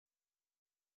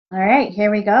All right,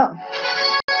 here we go.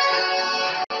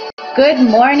 Good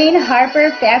morning,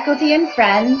 Harper faculty and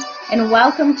friends, and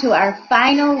welcome to our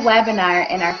final webinar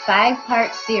in our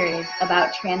 5-part series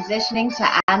about transitioning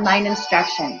to online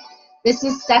instruction. This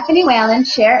is Stephanie Whalen,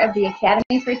 Chair of the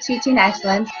Academy for Teaching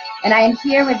Excellence, and I am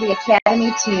here with the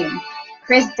Academy team.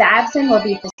 Chris Dobson will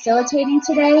be facilitating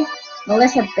today.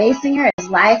 Melissa Basinger is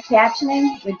live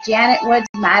captioning, with Janet Woods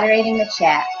moderating the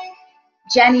chat.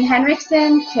 Jenny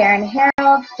Henriksen, Karen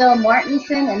Harold, Phil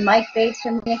Mortensen, and Mike Bates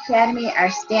from the Academy are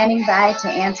standing by to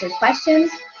answer questions.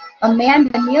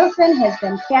 Amanda Nielsen has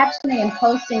been captioning and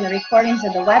posting the recordings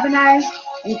of the webinars,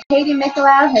 and Katie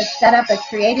Mikulau has set up a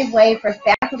creative way for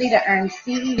faculty to earn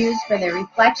CEUs for their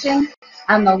reflection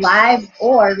on the live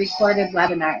or recorded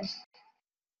webinars.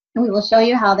 And we will show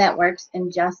you how that works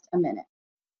in just a minute.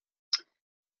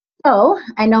 So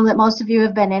I know that most of you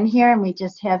have been in here and we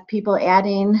just have people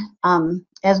adding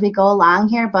as we go along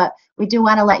here, but we do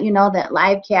want to let you know that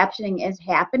live captioning is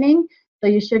happening. So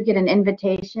you should get an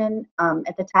invitation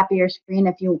at the top of your screen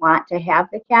if you want to have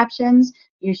the captions.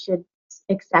 You should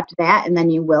accept that, and then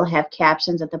you will have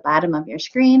captions at the bottom of your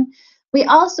screen. We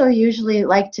also usually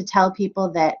like to tell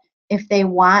people that if they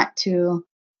want to,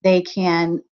 they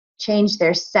can change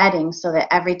their settings so that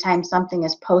every time something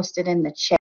is posted in the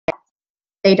chat,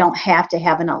 they don't have to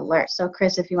have an alert. So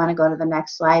Chris, if you want to go to the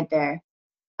next slide there,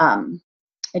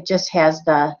 it just has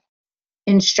the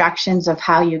instructions of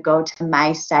how you go to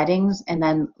My Settings and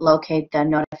then locate the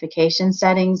notification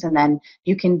settings, and then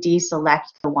you can deselect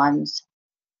the ones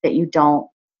that you don't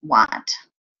want,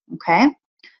 okay?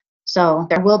 So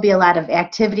there will be a lot of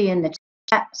activity in the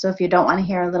chat, so if you don't want to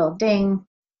hear a little ding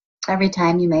every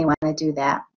time, you may want to do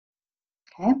that,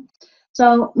 okay?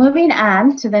 So moving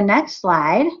on to the next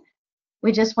slide,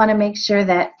 we just want to make sure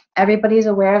that everybody's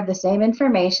aware of the same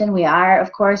information. We are,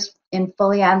 of course, in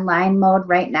fully online mode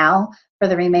right now for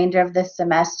the remainder of this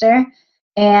semester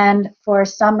and for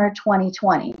summer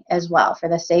 2020 as well, for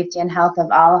the safety and health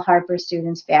of all Harper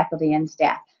students, faculty, and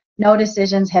staff. No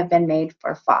decisions have been made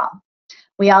for fall.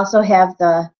 We also have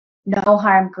the no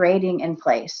harm grading in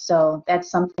place, so that's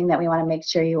something that we want to make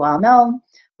sure you all know.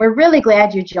 We're really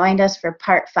glad you joined us for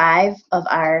part 5 of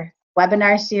our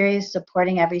webinar series,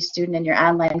 Supporting Every Student in Your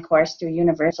Online Course Through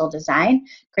Universal Design.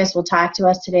 Chris will talk to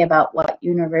us today about what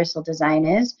universal design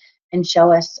is and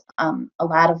show us a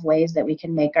lot of ways that we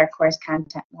can make our course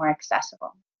content more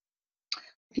accessible.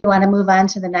 If you want to move on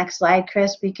to the next slide,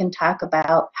 Chris, we can talk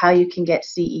about how you can get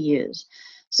CEUs.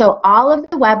 So all of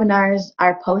the webinars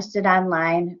are posted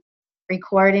online,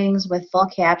 recordings with full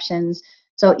captions.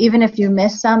 So even if you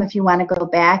miss some, if you want to go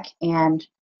back and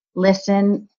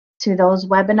listen to those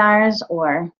webinars,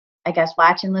 or I guess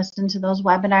watch and listen to those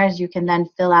webinars, you can then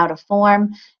fill out a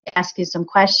form, ask you some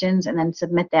questions, and then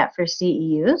submit that for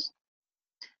CEUs.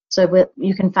 So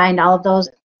you can find all of those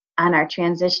on our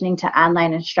Transitioning to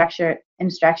Online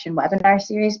Instruction webinar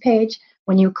series page.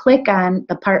 When you click on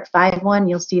the part 5 one,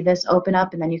 you'll see this open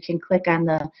up, and then you can click on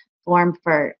the form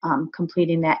for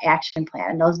completing that action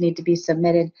plan. And those need to be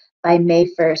submitted by May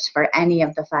 1st for any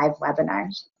of the 5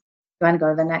 webinars. You want to go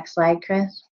to the next slide,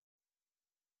 Chris?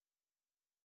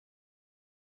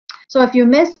 So if you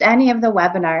missed any of the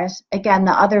webinars, again,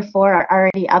 the other 4 are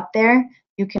already up there.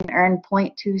 You can earn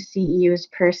 0.2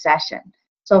 CEUs per session.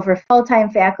 So for full-time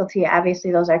faculty,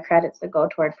 obviously those are credits that go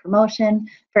toward promotion.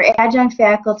 For adjunct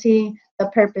faculty, the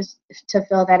purpose to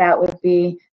fill that out would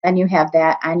be then you have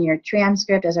that on your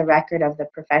transcript as a record of the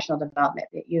professional development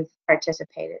that you've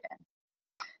participated in.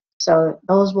 So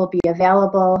those will be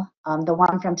available. The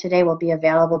one from today will be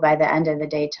available by the end of the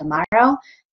day tomorrow.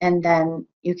 And then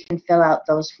you can fill out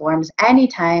those forms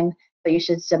anytime, but you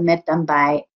should submit them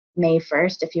by May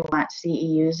 1st if you want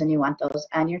CEUs and you want those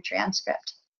on your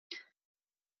transcript.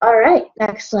 All right,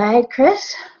 next slide,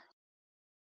 Chris.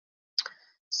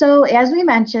 So as we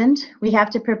mentioned, we have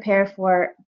to prepare for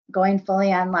going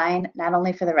fully online, not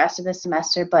only for the rest of the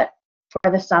semester, but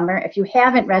for the summer. If you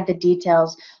haven't read the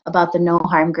details about the no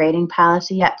harm grading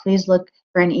policy yet, please look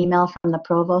for an email from the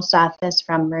Provost's office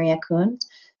from Maria Kuhns.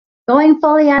 Going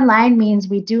fully online means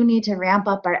we do need to ramp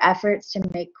up our efforts to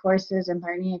make courses and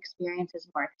learning experiences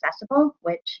more accessible,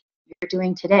 which you're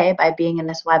doing today by being in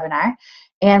this webinar.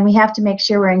 And we have to make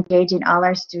sure we're engaging all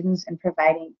our students and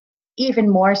providing even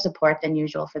more support than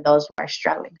usual for those who are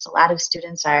struggling. So a lot of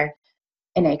students are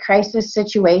in a crisis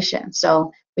situation.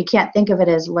 So we can't think of it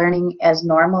as learning as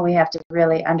normal. We have to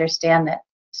really understand that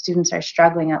students are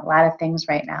struggling at a lot of things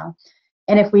right now.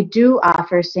 And if we do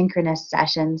offer synchronous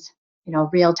sessions, you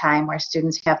know, real time where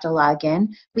students have to log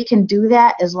in, we can do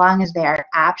that as long as they are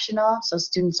optional, so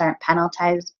students aren't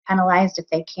penalized if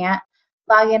they can't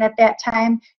log in at that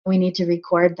time. We need to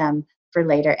record them for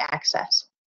later access.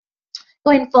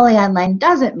 Going fully online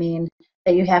doesn't mean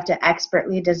that you have to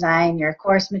expertly design your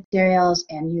course materials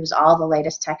and use all the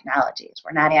latest technologies.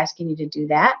 We're not asking you to do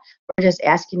that. We're just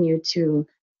asking you to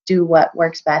do what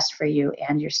works best for you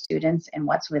and your students and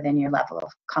what's within your level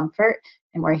of comfort,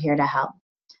 and we're here to help.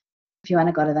 If you want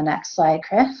to go to the next slide,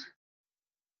 Chris.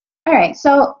 All right,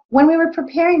 so when we were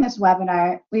preparing this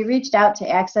webinar, we reached out to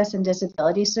Access and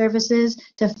Disability Services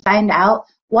to find out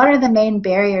what are the main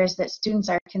barriers that students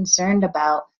are concerned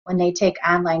about when they take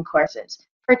online courses,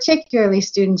 particularly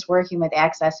students working with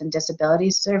Access and Disability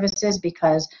Services,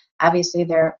 because obviously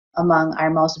they're among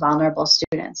our most vulnerable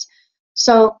students.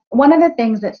 So one of the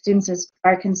things that students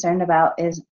are concerned about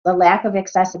is the lack of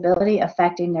accessibility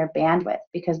affecting their bandwidth,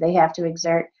 because they have to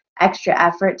exert extra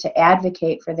effort to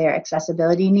advocate for their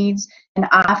accessibility needs and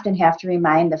often have to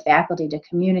remind the faculty to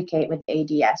communicate with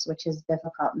ADS, which is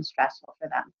difficult and stressful for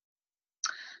them.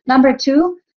 Number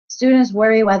two, students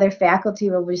worry whether faculty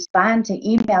will respond to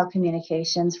email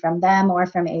communications from them or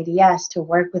from ADS to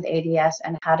work with ADS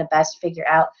and how to best figure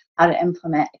out how to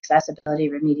implement accessibility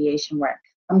remediation work.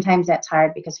 Sometimes that's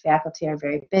hard because faculty are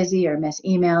very busy or miss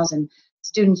emails, and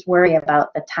students worry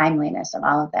about the timeliness of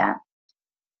all of that.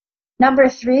 Number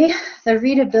three, the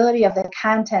readability of the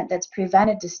content that's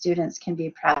presented to students can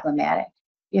be problematic.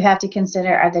 You have to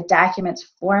consider, are the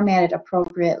documents formatted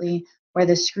appropriately where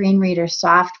the screen reader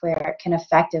software can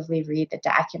effectively read the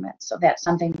documents? So that's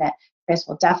something that Chris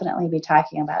will definitely be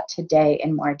talking about today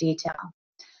in more detail.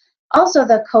 Also,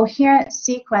 the coherent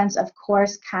sequence of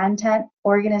course content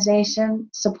organization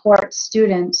supports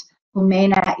students who may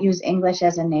not use English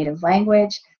as a native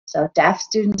language. So deaf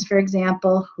students, for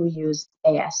example, who use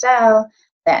ASL,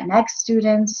 Latinx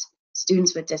students,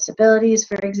 students with disabilities,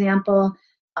 for example,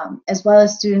 as well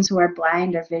as students who are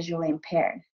blind or visually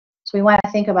impaired. So we want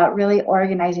to think about really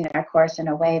organizing our course in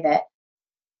a way that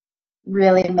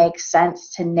really makes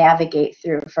sense to navigate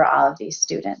through for all of these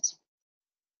students.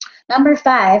 Number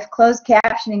five, closed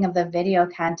captioning of the video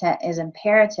content is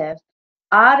imperative.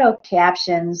 Auto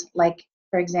captions, like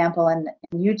for example in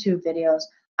YouTube videos,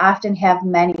 often have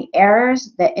many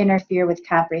errors that interfere with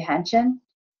comprehension.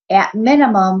 At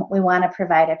minimum, we want to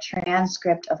provide a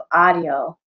transcript of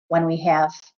audio when we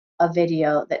have a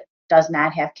video that does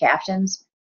not have captions.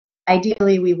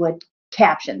 Ideally, we would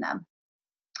caption them.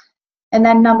 And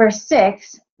then number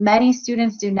six, many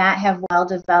students do not have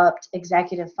well-developed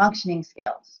executive functioning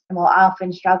skills and will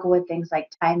often struggle with things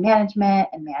like time management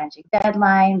and managing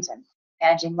deadlines and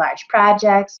managing large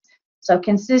projects. So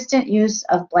consistent use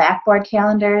of Blackboard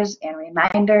calendars and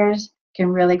reminders can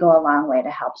really go a long way to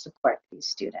help support these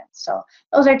students. So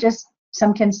those are just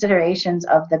some considerations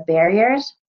of the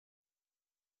barriers.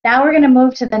 Now we're going to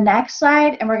move to the next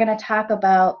slide, and we're going to talk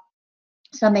about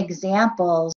some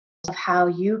examples of how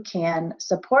you can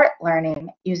support learning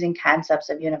using concepts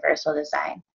of universal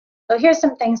design. So here's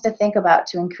some things to think about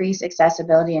to increase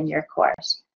accessibility in your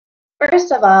course.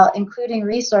 First of all, including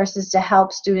resources to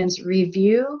help students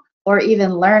review or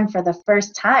even learn for the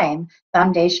first time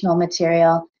foundational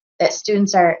material that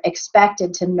students are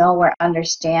expected to know or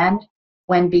understand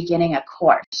when beginning a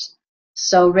course.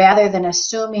 So rather than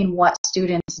assuming what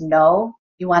students know,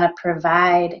 you want to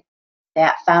provide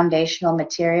that foundational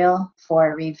material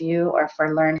for review or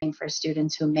for learning for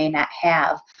students who may not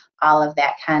have all of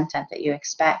that content that you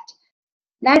expect.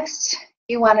 Next,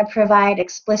 you want to provide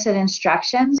explicit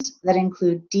instructions that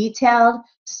include detailed,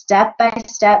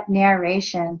 step-by-step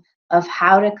narration of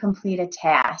how to complete a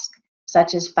task,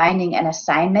 such as finding an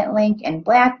assignment link in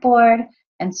Blackboard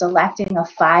and selecting a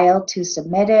file to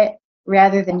submit it,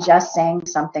 rather than just saying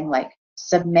something like,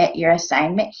 submit your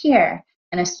assignment here,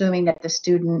 and assuming that the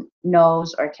student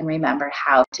knows or can remember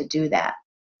how to do that.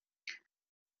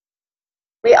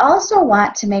 We also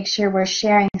want to make sure we're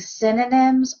sharing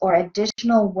synonyms or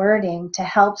additional wording to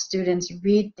help students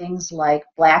read things like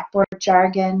Blackboard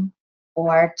jargon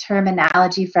or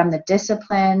terminology from the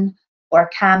discipline or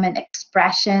common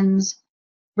expressions.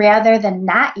 Rather than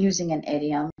not using an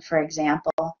idiom, for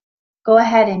example, go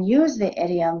ahead and use the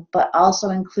idiom, but also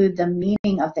include the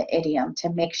meaning of the idiom to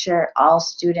make sure all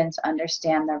students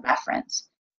understand the reference.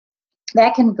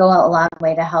 That can go a long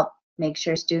way to help make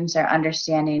sure students are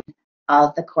understanding all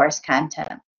of the course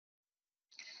content.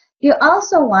 You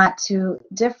also want to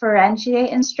differentiate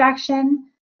instruction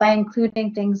by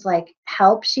including things like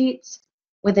help sheets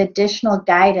with additional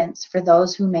guidance for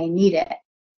those who may need it,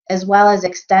 as well as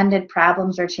extended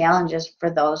problems or challenges for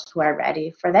those who are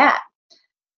ready for that.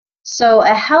 So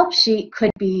a help sheet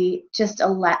could be just a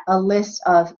list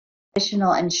of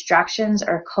additional instructions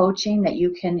or coaching that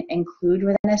you can include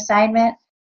with an assignment,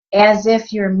 as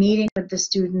if you're meeting with the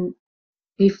student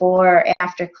before or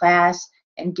after class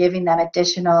and giving them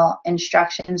additional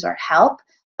instructions or help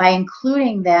by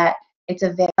including that it's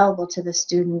available to the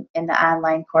student in the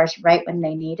online course right when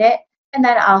they need it. And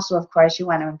then also, of course, you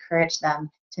want to encourage them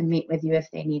to meet with you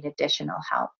if they need additional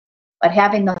help. But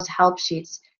having those help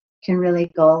sheets can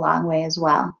really go a long way as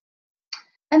well.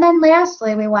 And then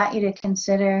lastly, we want you to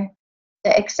consider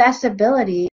the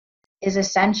accessibility is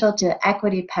essential to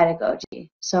equity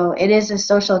pedagogy. So it is a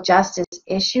social justice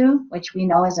issue, which we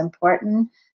know is important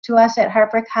to us at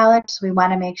Harper College. So we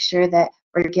want to make sure that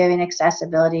we're giving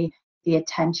accessibility the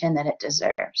attention that it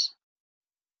deserves.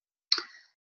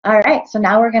 All right, so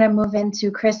now we're going to move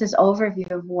into Chris's overview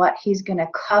of what he's going to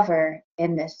cover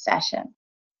in this session.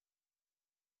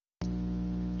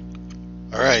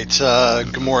 All right,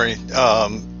 good morning.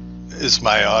 Is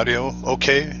my audio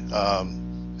okay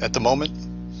at the moment?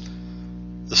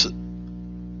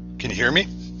 Can you hear me?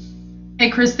 Hey,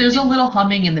 Chris, there's a little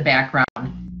humming in the background.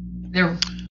 There.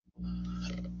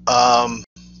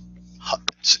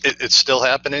 It's still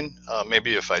happening.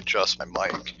 Maybe if I adjust my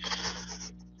mic.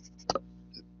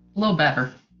 A little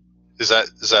better. Is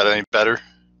that any better?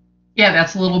 Yeah,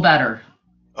 that's a little better.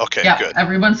 Okay, yeah, good.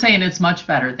 Everyone's saying it's much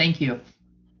better. Thank you.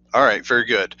 All right, very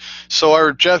good. So our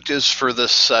objectives for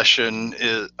this session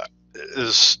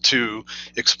is to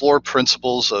explore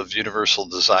principles of universal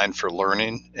design for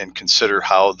learning and consider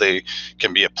how they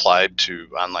can be applied to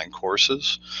online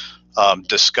courses.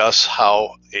 Discuss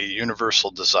how a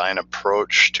universal design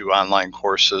approach to online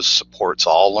courses supports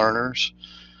all learners.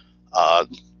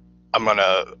 I'm going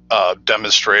to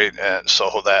demonstrate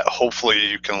so that hopefully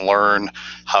you can learn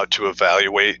how to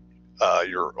evaluate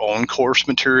your own course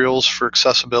materials for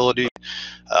accessibility,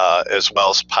 as well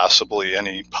as possibly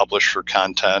any publisher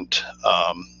content,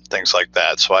 things like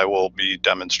that. So I will be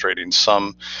demonstrating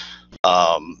some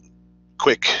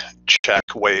quick check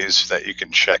ways that you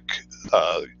can check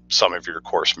some of your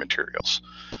course materials.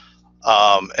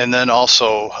 And then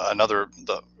also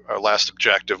our last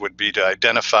objective would be to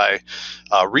identify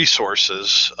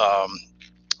resources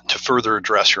to further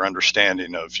address your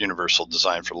understanding of universal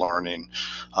design for learning,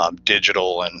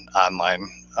 digital and online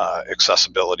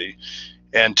accessibility,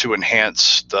 and to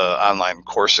enhance the online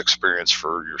course experience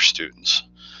for your students.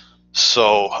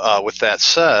 So with that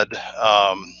said,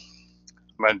 I'm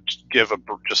going to give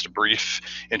just a brief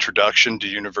introduction to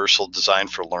universal design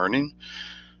for learning.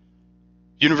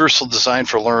 Universal design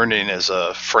for learning is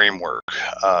a framework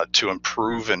to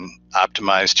improve and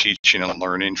optimize teaching and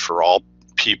learning for all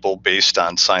people based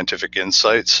on scientific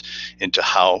insights into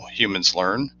how humans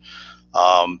learn.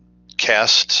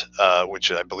 CAST,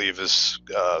 which I believe is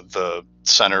the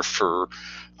Center for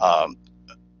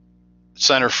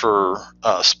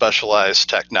Specialized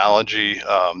Technology,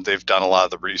 they've done a lot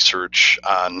of the research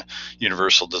on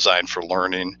universal design for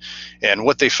learning, and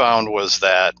what they found was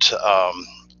that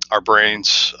our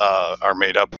brains are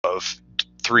made up of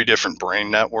 3 different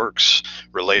brain networks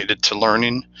related to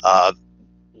learning.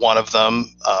 One of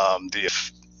them,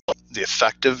 the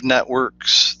affective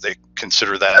networks, they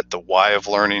consider that the why of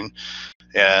learning,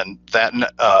 and that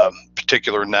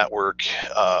particular network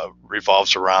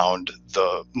revolves around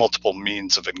the multiple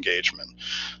means of engagement.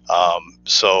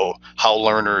 So how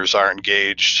learners are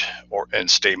engaged and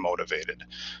stay motivated.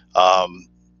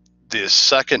 The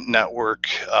second network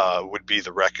would be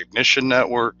the recognition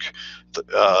network,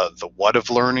 the what of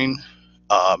learning,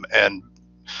 and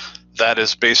that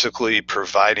is basically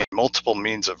providing multiple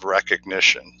means of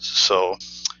recognition. So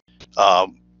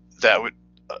that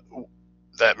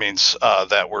means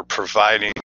that we're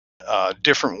providing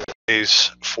different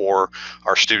ways for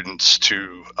our students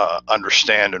to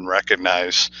understand and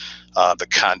recognize the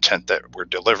content that we're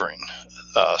delivering.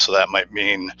 So that might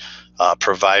mean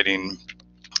providing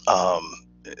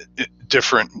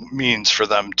different means for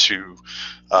them to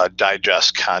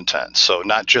digest content. So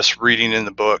not just reading in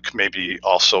the book, maybe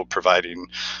also providing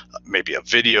maybe a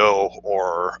video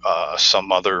or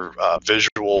some other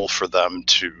visual for them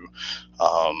to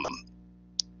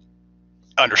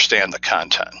understand the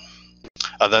content.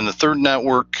 Then the third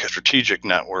network, strategic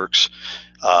networks,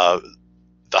 the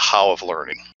how of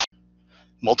learning,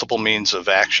 multiple means of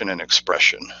action and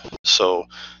expression. So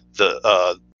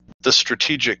the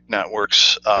strategic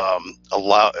networks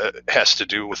has to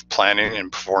do with planning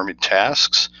and performing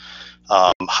tasks.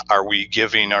 Are we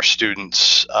giving our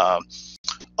students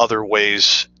other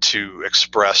ways to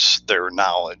express their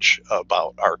knowledge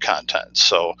about our content?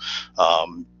 So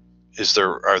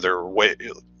are there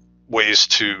ways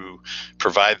to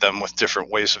provide them with different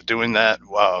ways of doing that,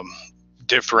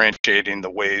 differentiating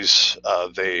the ways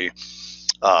they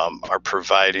are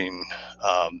providing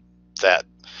that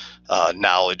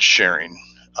knowledge sharing?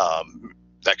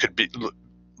 That could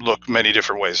look many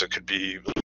different ways. It could be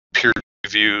peer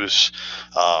reviews,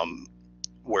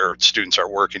 where students are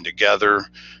working together,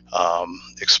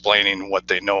 explaining what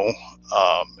they know,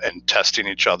 and testing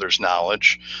each other's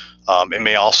knowledge. It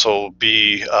may also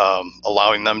be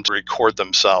allowing them to record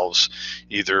themselves,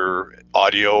 either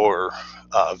audio or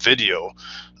video,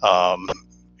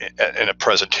 in a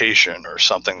presentation or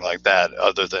something like that,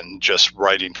 other than just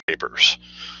writing papers.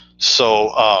 So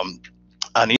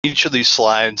on each of these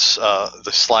slides,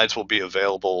 the slides will be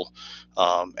available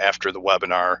after the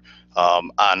webinar.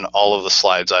 On all of the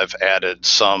slides, I've added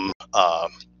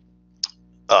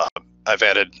I've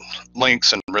added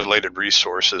links and related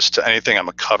resources to anything I'm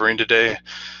covering today.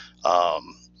 What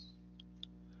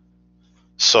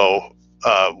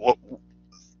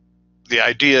the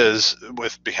idea is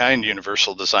behind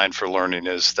Universal Design for Learning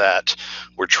is that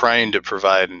we're trying to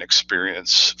provide an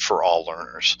experience for all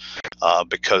learners,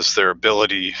 because their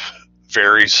ability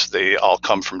varies. They all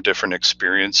come from different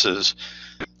experiences.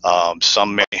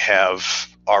 Some may have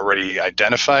already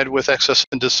identified with access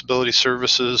and disability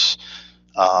services.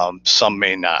 Some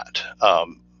may not.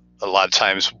 A lot of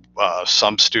times,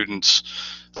 some students,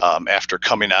 after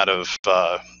coming out of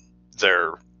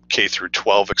their K through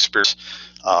 12 experience,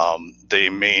 they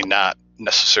may not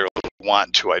necessarily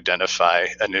want to identify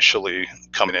initially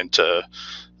coming into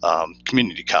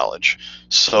community college.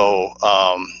 So,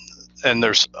 and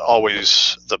there's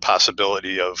always the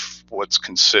possibility of what's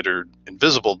considered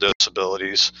invisible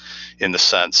disabilities, in the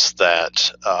sense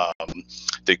that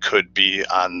they could be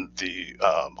on the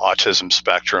autism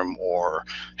spectrum or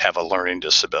have a learning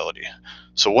disability.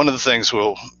 So one of the things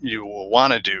you will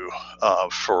want to do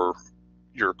for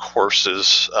your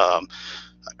courses,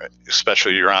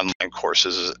 especially your online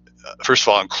courses, is first of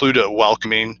all, include a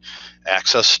welcoming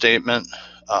access statement,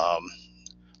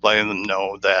 letting them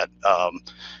know that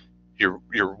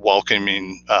you're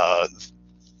welcoming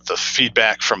the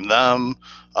feedback from them,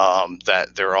 that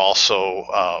they're also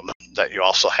that you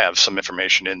also have some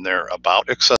information in there about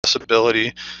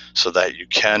accessibility, so that you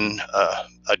can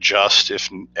adjust if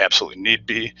absolutely need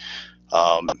be.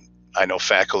 I know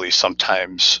faculty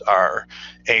sometimes are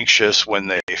anxious when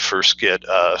they first get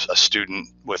a student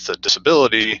with a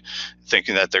disability,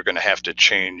 thinking that they're going to have to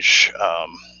change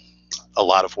a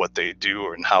lot of what they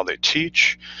do and how they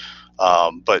teach.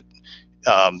 But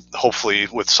hopefully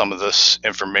with some of this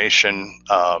information,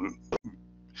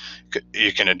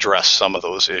 you can address some of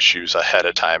those issues ahead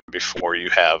of time before you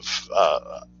have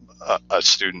a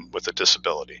student with a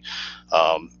disability.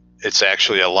 It's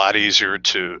actually a lot easier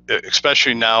to,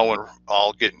 especially now when we're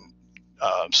all getting,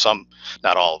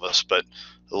 not all of us, but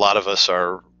a lot of us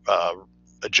are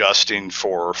adjusting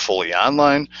for fully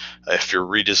online. If you're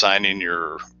redesigning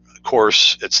your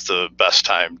course, it's the best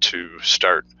time to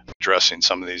start addressing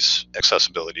some of these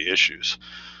accessibility issues.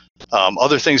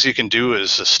 Other things you can do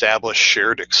is establish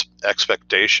shared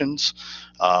expectations,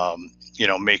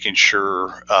 making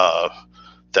sure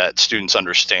that students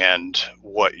understand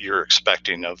what you're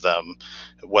expecting of them,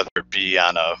 whether it be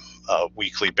on a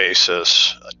weekly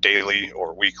basis, a daily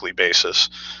or weekly basis.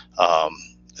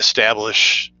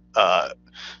 Establish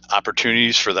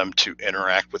opportunities for them to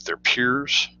interact with their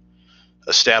peers.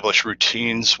 Establish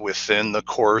routines within the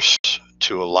course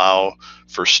to allow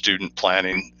for student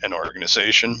planning and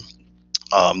organization.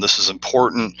 This is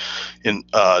important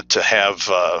to have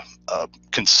a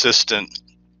consistent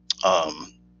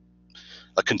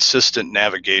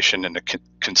navigation and a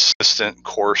consistent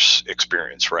course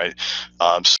experience, right?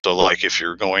 So like if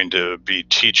you're going to be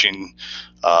teaching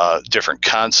different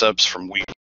concepts from week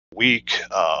to week,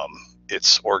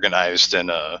 it's organized in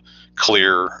a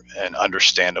clear and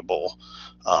understandable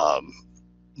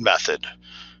method,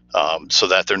 so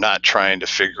that they're not trying to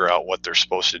figure out what they're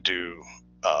supposed to do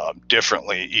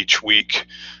differently each week.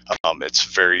 It's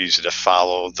very easy to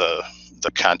follow the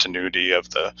continuity of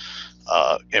the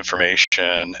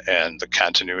information and the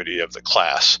continuity of the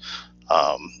class.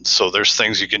 So there's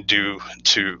things you can do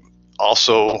to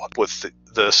also with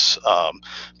this,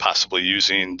 possibly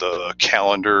using the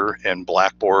calendar in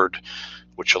Blackboard,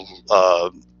 which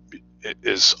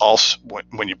is also,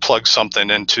 when you plug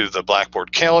something into the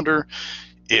Blackboard calendar,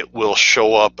 it will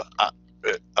show up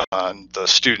on the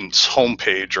student's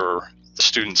homepage or the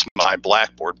student's My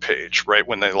Blackboard page. Right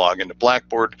when they log into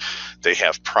Blackboard, they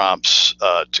have prompts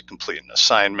to complete an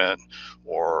assignment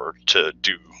or to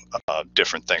do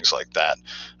different things like that.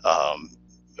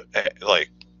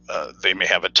 They may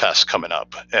have a test coming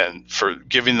up, and for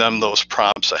giving them those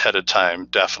prompts ahead of time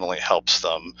definitely helps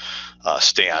them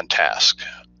stay on task.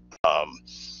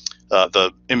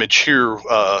 The image here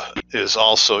is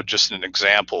also just an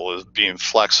example of being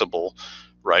flexible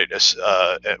right,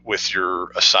 with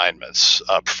your assignments,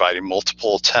 providing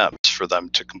multiple attempts for them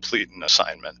to complete an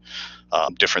assignment,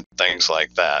 different things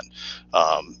like that,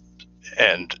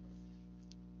 and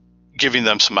giving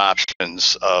them some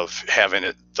options of having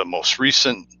it the most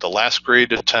recent, the last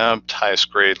grade attempt, highest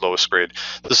grade, lowest grade.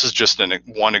 This is just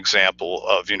one example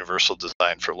of Universal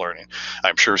Design for Learning.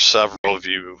 I'm sure several of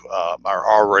you are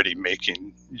already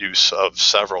making use of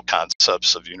several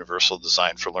concepts of Universal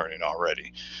Design for Learning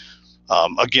already.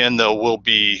 Again, there will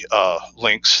be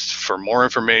links for more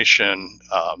information.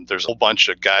 There's a whole bunch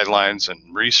of guidelines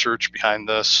and research behind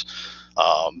this.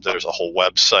 There's a whole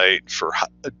website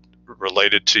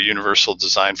related to Universal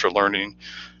Design for Learning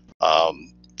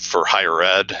for higher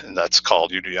ed, and that's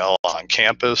called UDL on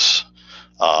Campus.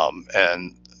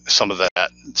 And some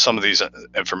of these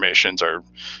informations are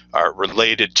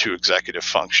related to executive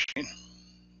functioning.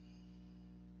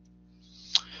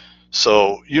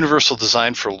 So Universal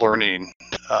Design for Learning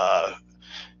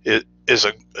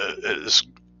is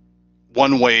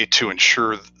one way to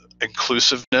ensure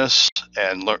inclusiveness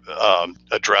and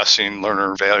addressing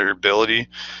learner variability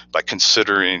by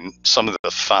considering some of the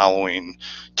following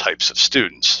types of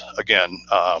students. Again,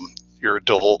 your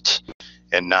adult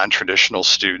and non-traditional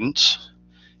students,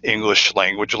 English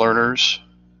language learners,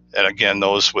 and again,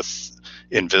 those with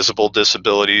invisible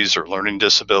disabilities or learning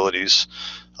disabilities.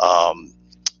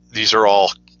 These are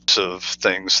all of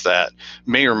things that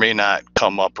may or may not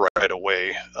come up right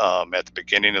away at the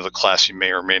beginning of the class. You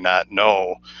may or may not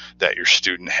know that your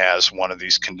student has one of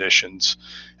these conditions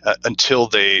until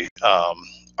they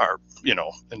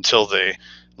until they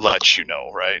let you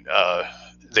know, right?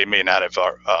 They may not have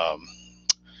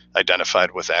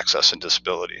identified with access and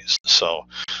disabilities. So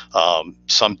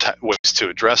some ways to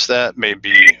address that may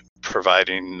be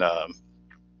providing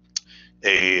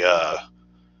a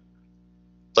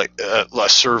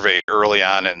survey early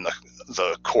on in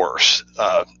the course,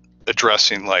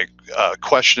 addressing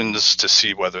questions to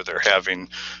see whether they're having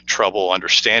trouble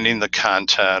understanding the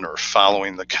content or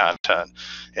following the content,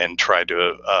 and try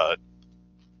to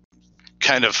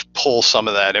kind of pull some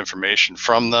of that information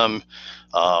from them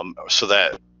so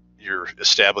that you're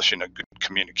establishing a good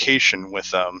communication with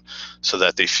them so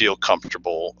that they feel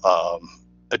comfortable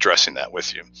addressing that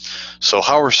with you. So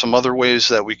how are some other ways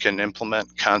that we can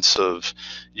implement concepts of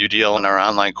UDL in our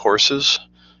online courses?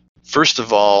 First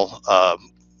of all,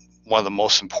 one of the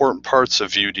most important parts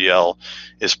of UDL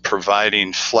is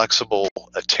providing flexible,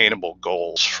 attainable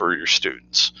goals for your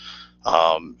students,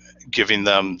 giving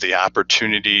them the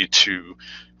opportunity to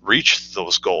reach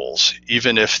those goals,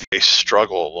 even if they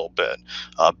struggle a little bit,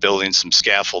 building some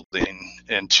scaffolding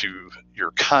into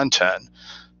your content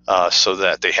so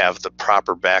that they have the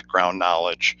proper background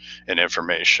knowledge and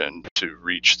information to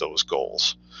reach those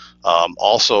goals.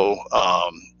 Also,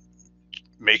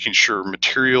 making sure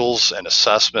materials and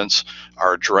assessments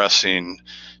are addressing,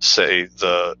 say,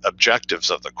 the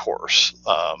objectives of the course.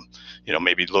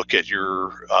 Maybe look at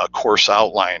your course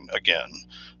outline again.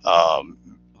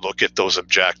 Look at those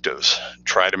objectives.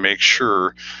 Try to make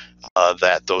sure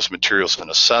that those materials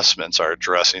and assessments are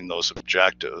addressing those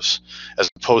objectives, as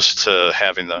opposed to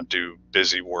having them do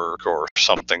busy work or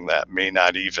something that may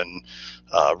not even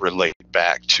relate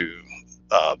back to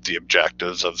the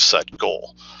objectives of said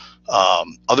goal.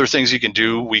 Other things you can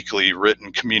do: weekly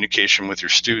written communication with your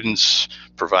students,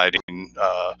 providing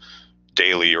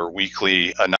daily or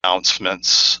weekly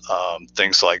announcements,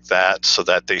 things like that, so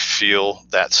that they feel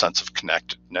that sense of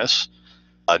connectedness.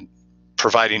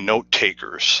 Providing note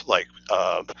takers,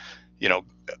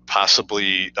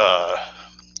 possibly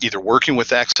either working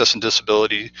with Access and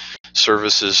Disability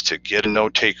Services to get a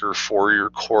note taker for your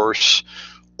course,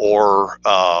 or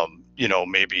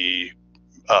maybe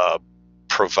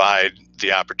provide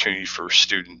the opportunity for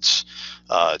students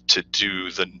to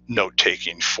do the note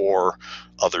taking for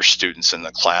other students in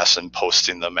the class and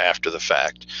posting them after the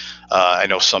fact. I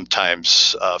know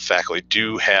sometimes faculty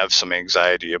do have some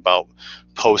anxiety about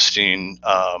posting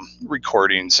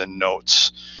recordings and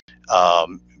notes,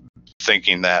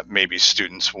 thinking that maybe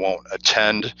students won't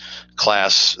attend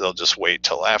class, they'll just wait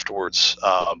till afterwards.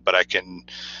 But I can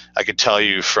tell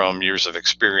you from years of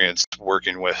experience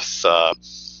working with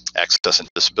Access and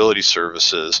Disability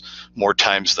Services, more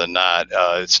times than not,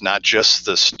 it's not just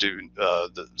the student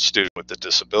with the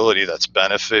disability that's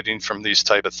benefiting from these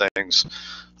type of things.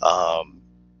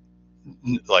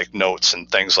 Like notes and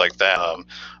things like that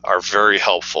are very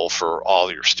helpful for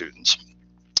all your students.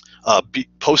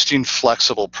 Posting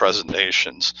flexible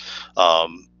presentations.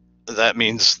 That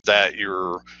means that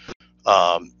you're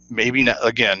maybe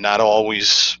not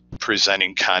always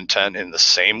presenting content in the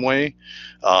same way.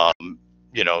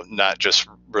 not just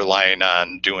relying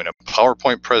on doing a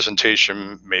PowerPoint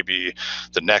presentation. Maybe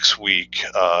the next week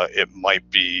it might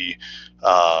be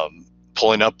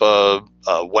pulling up a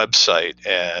website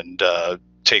and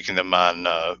taking them on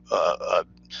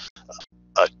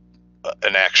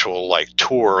an actual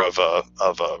tour of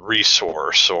a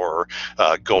resource, or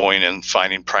going and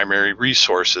finding primary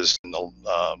resources in the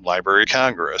Library of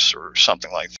Congress or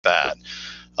something like that.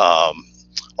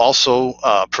 Also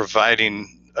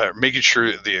providing making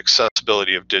sure the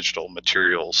accessibility of digital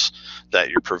materials that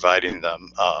you're providing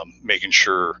them, making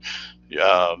sure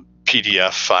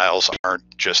PDF files aren't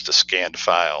just a scanned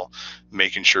file,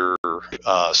 making sure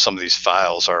some of these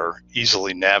files are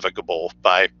easily navigable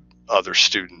by other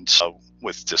students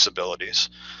with disabilities.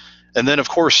 And then, of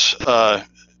course,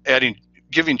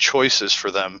 giving choices for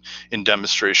them in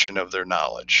demonstration of their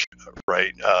knowledge,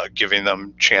 right? Giving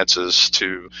them chances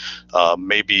to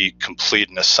maybe complete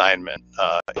an assignment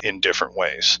in different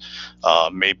ways.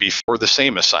 Maybe for the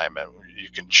same assignment, you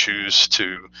can choose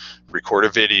to record a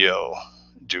video,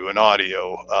 do an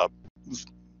audio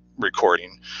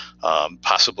recording,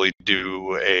 possibly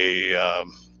do a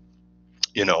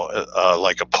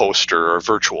like a poster or a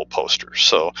virtual poster.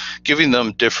 So giving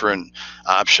them different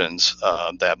options,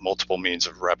 that multiple means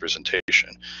of representation.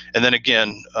 And then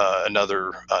again,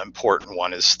 another important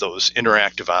one is those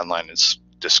interactive online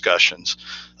discussions,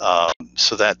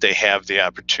 so that they have the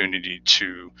opportunity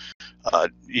to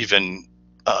even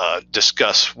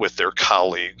discuss with their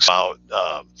colleagues about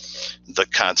the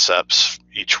concepts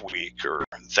each week or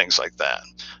things like that.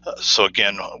 So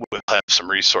again, we'll have some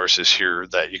resources here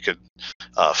that you could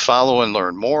follow and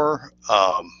learn more.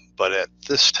 But at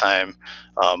this time,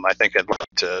 I think I'd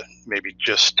like to maybe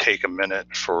just take a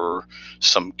minute for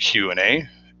some Q&A,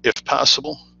 if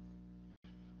possible.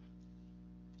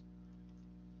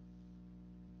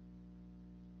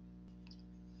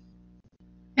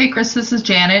 Hey, Chris, this is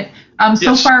Janet.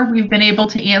 So Yes. far, we've been able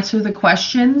to answer the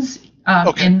questions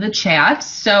Okay. in the chat.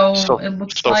 So it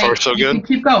looks so like far, so you good? can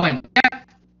keep going. Yep.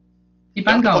 Keep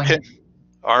on going. Okay.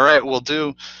 All right, we'll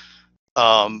do.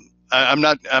 I'm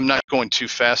not going too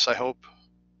fast, I hope.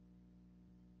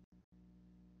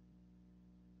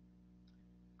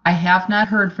 I have not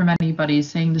heard from anybody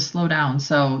saying to slow down.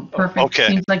 So perfect. Okay.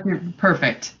 Seems like you're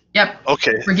perfect. Yep.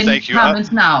 Okay. We're getting Thank you.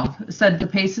 comments now. Said the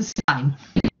pace is fine.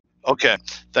 Okay,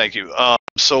 thank you.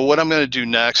 So what I'm going to do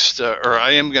next, or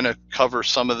I am going to cover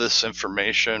some of this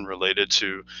information related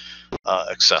to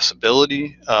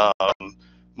accessibility,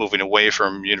 moving away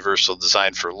from Universal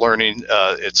Design for Learning.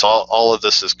 It's all of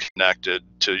this is connected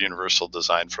to Universal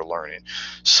Design for Learning.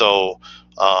 So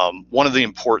one of the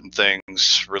important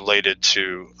things related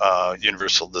to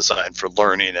Universal Design for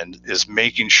Learning is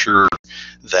making sure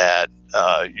that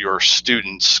your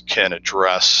students can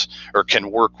address or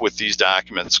can work with these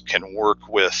documents, can work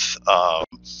with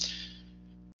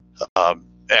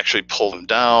actually pull them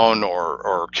down,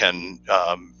 or can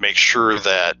make sure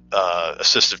that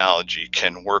assistive technology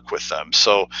can work with them.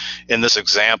 So in this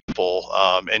example,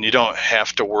 and you don't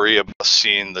have to worry about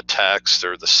seeing the text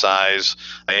or the size,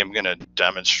 I am going to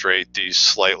demonstrate these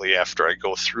slightly after I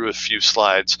go through a few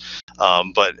slides,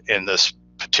 but in this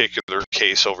particular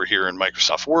case over here in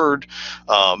Microsoft Word,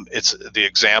 the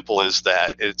example is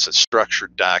that it's a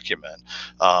structured document.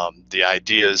 The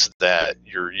idea is that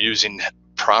you're using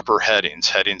proper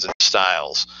headings and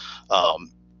styles,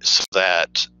 so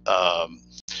that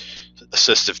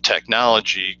assistive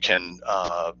technology can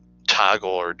toggle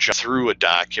or jump through a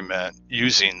document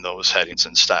using those headings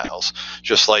and styles,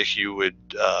 just like you would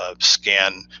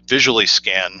visually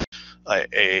scan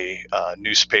a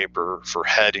newspaper for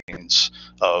headings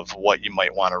of what you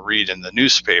might want to read in the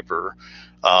newspaper.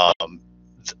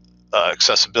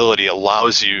 Accessibility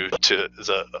allows you to,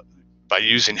 by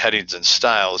using headings and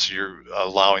styles, you're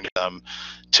allowing them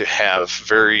to have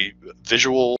very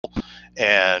visual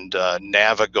and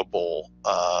navigable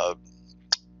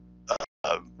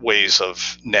ways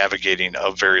of navigating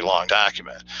a very long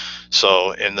document.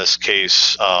 So in this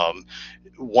case,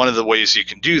 one of the ways you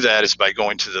can do that is by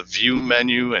going to the View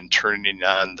menu and turning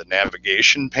on the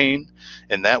navigation pane,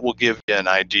 and that will give you an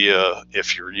idea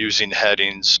if you're using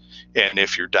headings and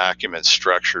if your document's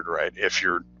structured right. If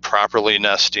you're properly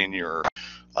nesting your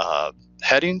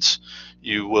headings,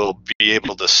 you will be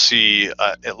able to see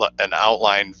an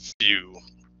outline view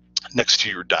next to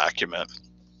your document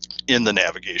in the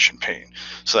navigation pane.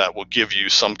 So that will give you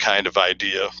some kind of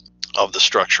idea of the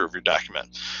structure of your document.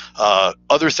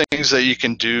 Other things that you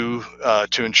can do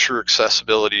to ensure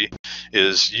accessibility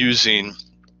is using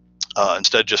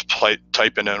Instead, just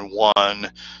typing in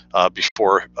one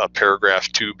before a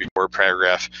paragraph, two before a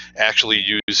paragraph,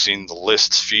 actually using the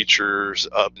lists features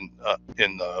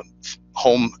in the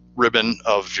home ribbon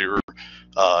of your,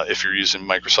 if you're using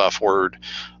Microsoft Word.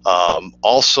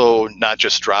 Also, not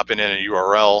just dropping in a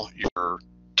URL, you're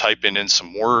typing in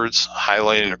some words,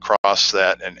 highlighting across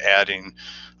that, and adding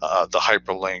the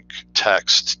hyperlink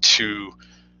text to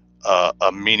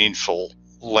a meaningful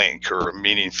link or a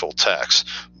meaningful text.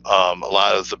 A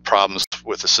lot of the problems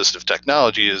with assistive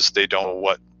technology is they don't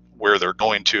know where they're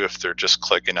going to if they're just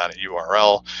clicking on a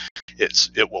URL.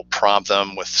 It will prompt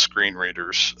them with screen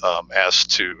readers as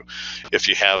to if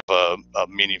you have a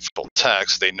meaningful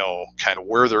text, they know kind of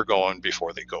where they're going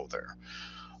before they go there.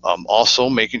 Also,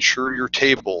 making sure your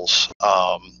tables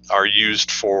are used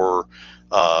for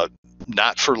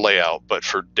not for layout, but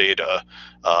for data,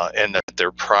 and that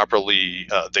they're properly,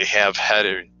 they have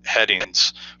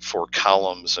headings for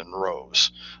columns and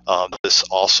rows. This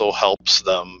also helps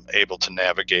them able to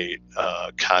navigate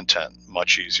content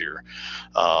much easier.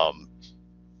 And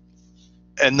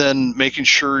then making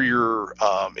sure your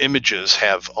images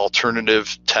have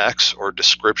alternative text or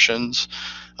descriptions.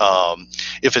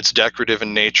 If it's decorative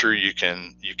in nature, you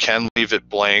can leave it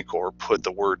blank or put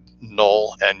the word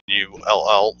null,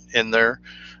 N-U-L-L, in there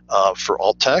for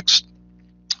alt text.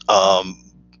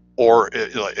 Or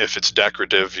if it's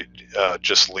decorative,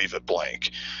 just leave it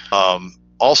blank.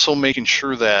 Also, making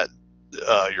sure that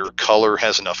your color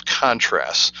has enough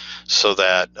contrast so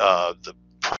that the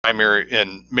primary,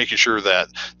 and making sure that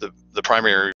the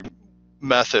primary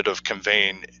method of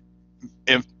conveying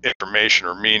information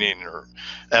or meaning or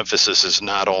emphasis is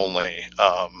not only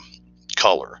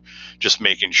color, just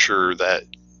making sure that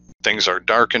things are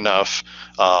dark enough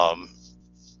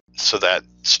so that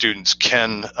students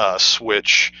can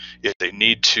switch if they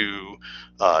need to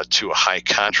a high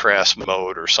contrast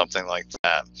mode or something like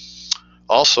that.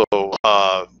 Also,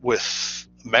 with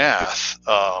math,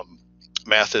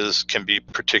 math can be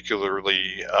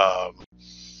particularly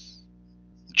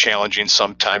challenging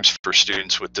sometimes for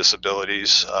students with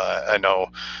disabilities. I know,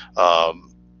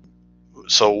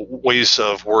 so ways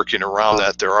of working around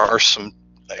that, there are some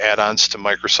add-ons to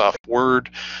Microsoft Word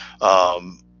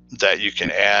that you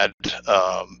can add,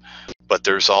 but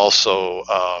there's also,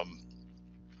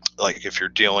 like if you're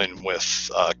dealing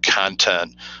with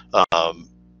content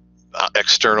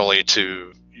externally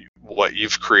to what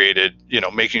you've created,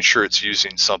 making sure it's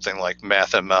using something like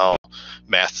MathML,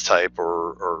 MathType,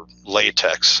 or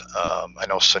LaTeX. I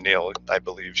know Sunil, I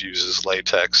believe, uses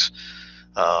LaTeX,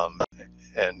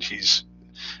 and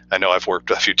I know I've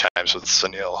worked a few times with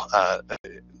Sunil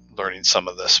learning some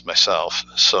of this myself.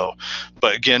 So,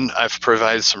 but again, I've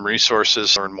provided some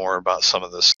resources to learn more about some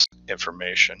of this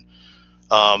information.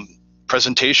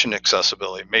 Presentation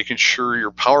accessibility, making sure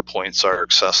your PowerPoints are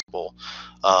accessible.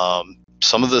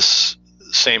 Some of this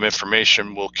same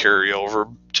information will carry over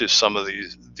to some of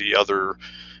the other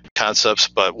concepts,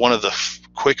 but one of the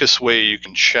quickest way you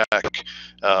can check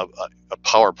a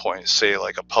PowerPoint, say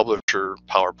like a publisher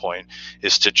PowerPoint,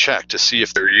 is to check to see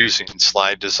if they're using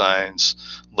slide designs,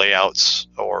 layouts,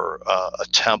 or a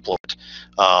template.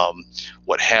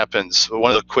 What happens,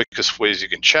 one of the quickest ways you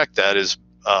can check that is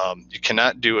you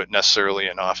cannot do it necessarily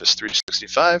in Office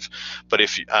 365, but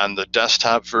if you, on the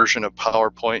desktop version of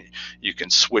PowerPoint, you can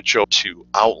switch over to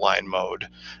outline mode,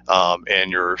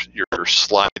 and your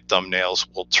slide thumbnails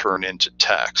will turn into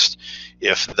text.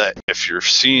 If you're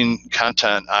seeing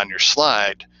content on your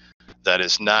slide that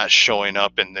is not showing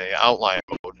up in the outline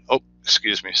mode, oh,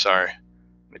 excuse me, sorry,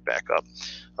 let me back up.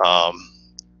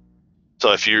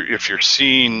 So if you're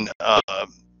seeing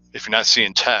if you're not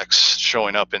seeing text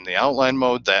showing up in the outline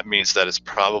mode, that means that it's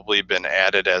probably been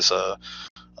added as a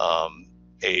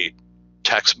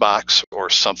text box or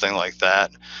something like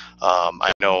that.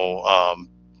 I know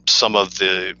some of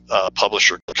the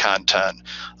publisher content,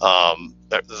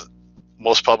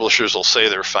 most publishers will say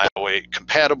they're 508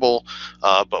 compatible,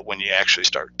 but when you actually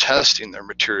start testing their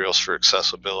materials for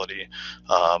accessibility,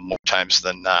 more times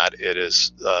than not, it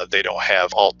is they don't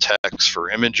have alt text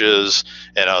for images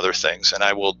and other things, and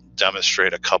I will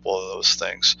demonstrate a couple of those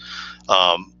things.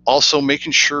 Also,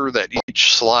 making sure that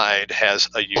each slide has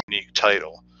a unique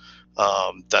title.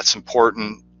 That's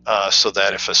important so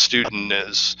that if a student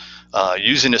is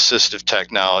using assistive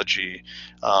technology,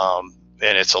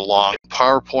 and it's a long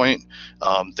PowerPoint,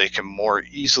 they can more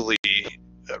easily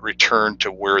return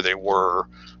to where they were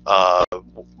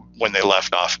when they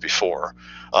left off before.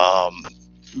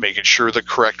 Making sure the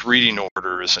correct reading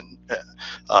order is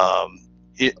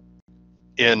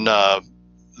in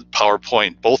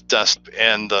PowerPoint, both desktop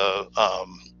and the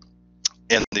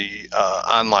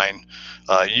online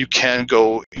you can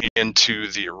go into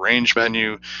the Arrange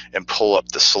menu and pull up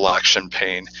the selection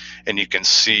pane, and you can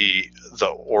see the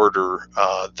order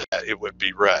that it would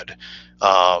be read.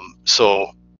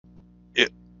 So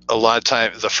a lot of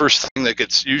times, the first thing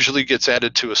that usually gets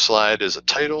added to a slide is a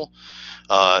title,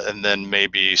 and then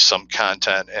maybe some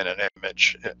content and an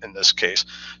image in this case.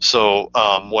 So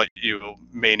what you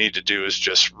may need to do is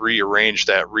just rearrange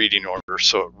that reading order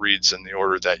so it reads in the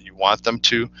order that you want them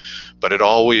to, but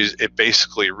it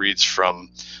basically reads from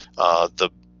the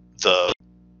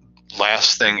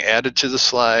last thing added to the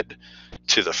slide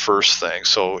to the first thing.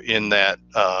 So in that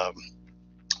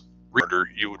order,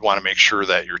 you would want to make sure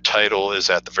that your title is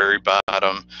at the very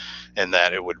bottom and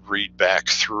that it would read back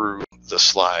through the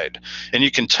slide. And you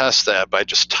can test that by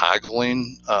just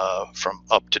toggling from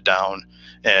up to down,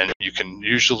 and you can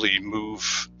usually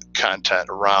move content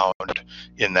around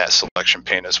in that selection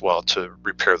pane as well to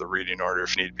repair the reading order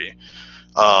if need be.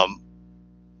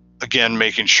 Again,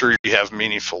 making sure you have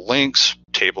meaningful links,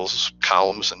 tables,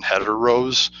 columns, and header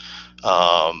rows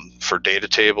for data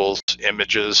tables,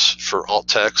 images for alt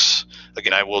text.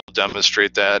 Again, I will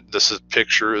demonstrate that.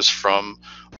 Picture is from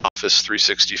Office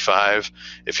 365.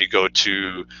 If you go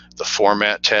to the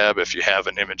Format tab, if you have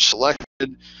an image selected,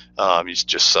 you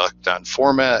just select on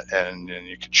Format, and then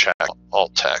you can check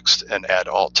alt text and add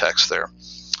alt text there.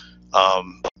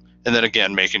 And then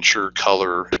again, making sure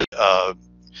color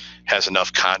has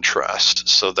enough contrast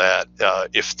so that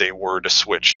if they were to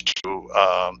switch to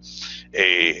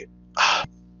a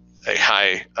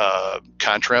high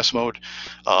contrast mode,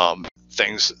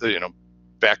 things,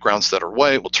 backgrounds that are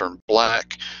white will turn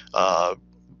black,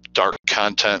 dark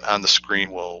content on the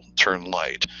screen will turn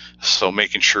light. So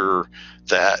making sure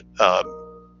that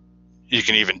you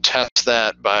can even test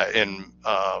that by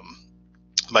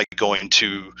going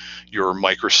to your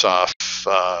Microsoft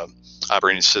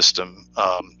operating system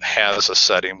has a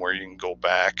setting where you can go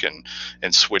back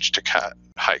and switch to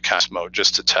high contrast mode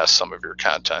just to test some of your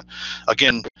content.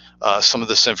 Again, some of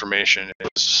this information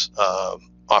is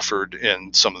offered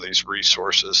in some of these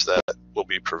resources that will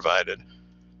be provided.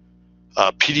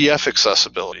 PDF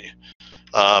accessibility,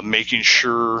 making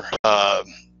sure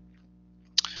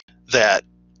that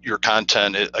your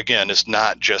content, again, is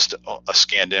not just a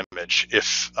scanned image.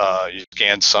 If you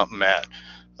scan something at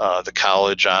the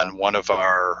college on one of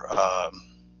our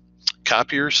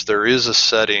copiers, there is a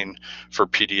setting for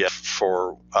PDF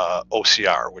for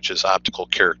OCR, which is optical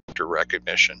character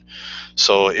recognition.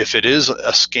 So if it is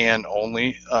a scan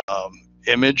only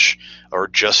image, or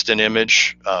just an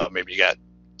image, maybe you got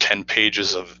 10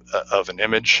 pages of an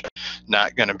image,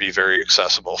 not going to be very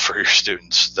accessible for your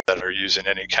students that are using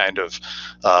any kind of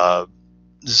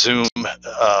Zoom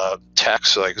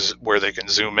text, like where they can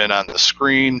zoom in on the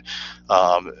screen.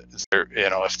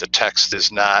 If the text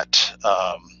is not,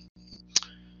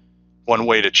 one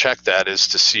way to check that is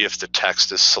to see if the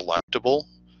text is selectable,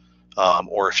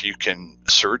 or if you can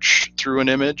search through an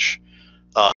image,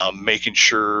 making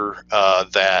sure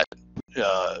that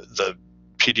the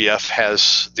PDF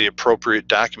has the appropriate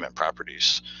document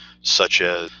properties, such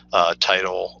as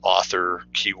title, author,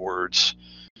 keywords,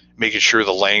 making sure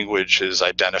the language is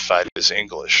identified as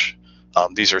English.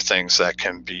 These are things that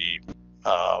can be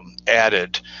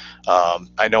added.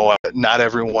 I know not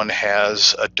everyone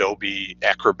has Adobe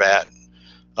Acrobat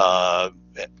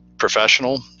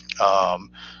Professional.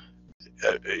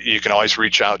 You can always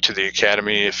reach out to the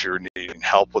Academy if you're needing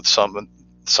help with some of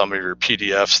your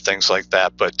PDFs, things like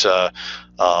that. But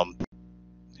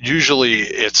usually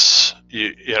it's,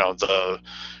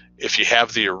 if you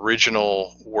have the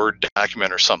original Word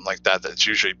document or something like that, that's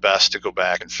usually best to go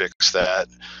back and fix that.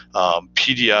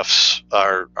 PDFs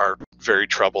are very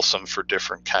troublesome for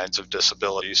different kinds of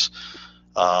disabilities.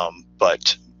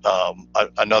 But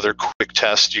another quick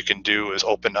test you can do is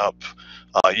open up,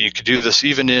 you can do this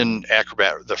even in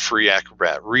Acrobat, the free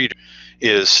Acrobat Reader,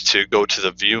 is to go to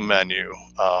the View menu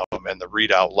and the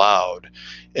Read Out Loud,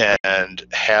 and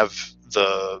have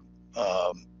the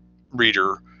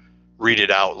reader read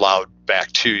it out loud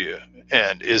back to you.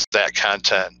 And is that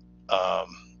content,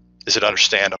 is it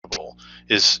understandable?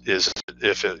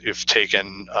 If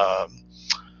taken a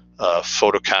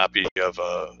photocopy of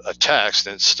a text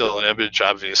and it's still an image,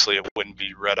 obviously it wouldn't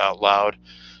be read out loud.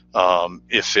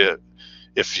 If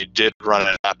you did run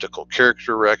an optical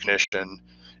character recognition,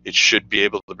 it should be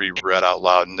able to be read out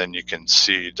loud, and then you can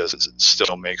see, does it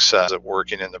still make sense? Is it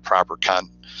working in the proper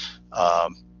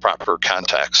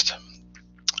context?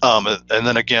 And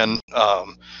then again,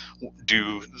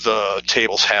 do the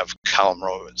tables have column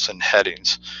rows and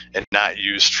headings and not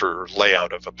used for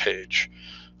layout of a page?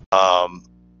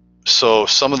 So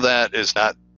some of that is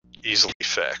not easily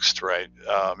fixed, right?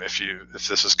 If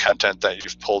this is content that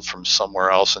you've pulled from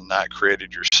somewhere else and not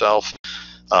created yourself,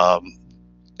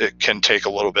 it can take a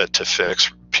little bit to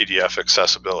fix PDF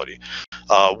accessibility.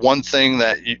 One thing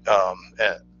that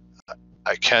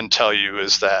I can tell you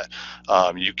is that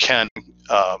you can,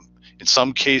 in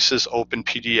some cases, open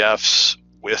PDFs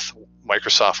with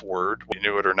Microsoft Word, whether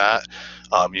you knew it or not.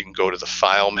 You can go to the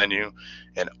File menu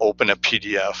and open a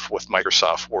PDF with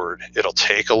Microsoft Word. It'll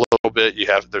take a little bit.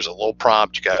 There's a little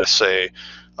prompt. You got to say,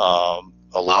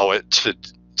 allow it to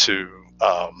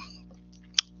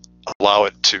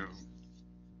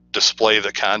display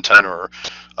the content, or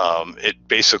it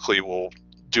basically will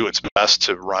do its best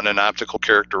to run an optical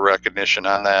character recognition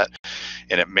on that,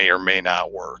 and it may or may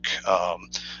not work.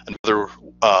 Another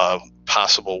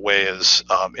possible way is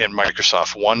in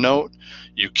Microsoft OneNote,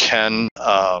 you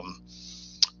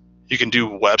can do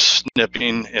web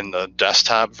snipping in the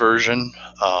desktop version.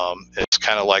 It's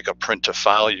kind of like a print to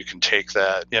file. You can take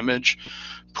that image,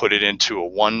 put it into a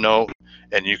OneNote,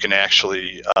 and you can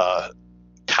actually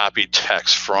copy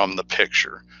text from the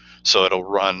picture. So it'll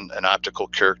run an optical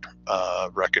character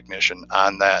recognition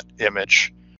on that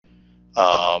image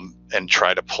and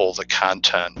try to pull the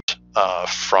content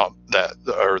from that,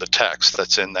 or the text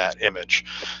that's in that image.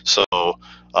 So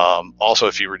also,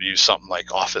 if you were to use something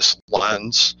like Office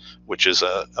Lens, which is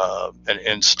an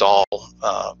install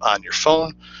on your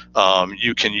phone,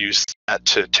 you can use that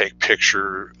to take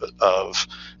picture of,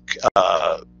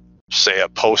 say, a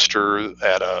poster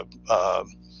at a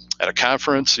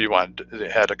conference.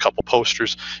 It had a couple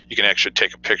posters. You can actually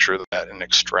take a picture of that and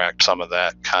extract some of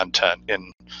that content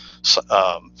in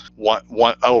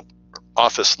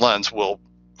Office Lens will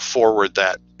forward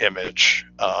that image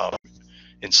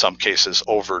in some cases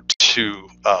over to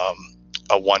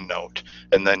a OneNote,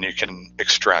 and then you can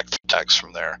extract the text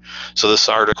from there. So this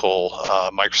article,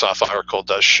 Microsoft article,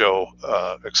 does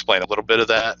explain a little bit of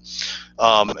that.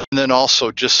 And then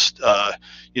also just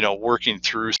working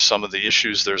through some of the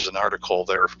issues. There's an article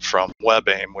there from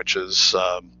WebAIM, which is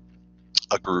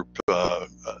a group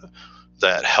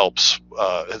that helps.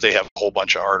 They have a whole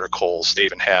bunch of articles. They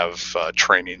even have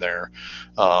training there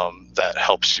that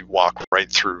helps you walk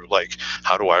right through, like,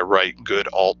 how do I write good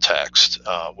alt text,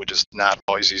 which is not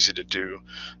always easy to do.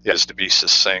 It has to be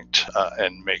succinct,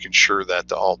 and making sure that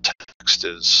the alt text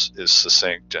is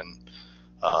succinct and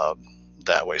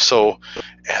that way. So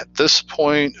at this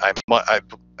point, I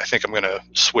think I'm going to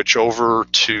switch over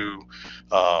to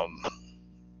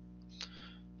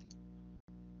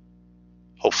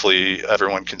hopefully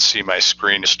everyone can see my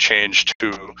screen has changed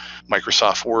to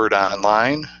Microsoft Word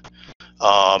Online.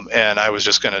 And I was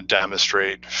just going to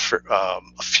demonstrate a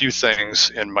few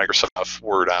things in Microsoft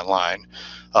Word Online.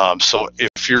 So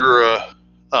if you're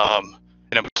an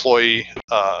employee,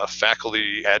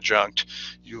 faculty, adjunct,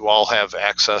 you all have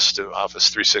access to Office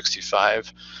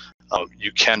 365.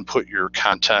 You can put your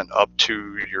content up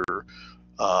to your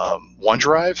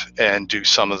OneDrive and do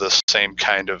some of the same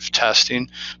kind of testing.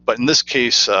 But in this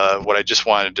case, what I just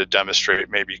wanted to demonstrate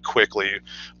maybe quickly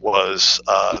was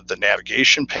the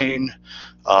navigation pane.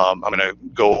 I'm going to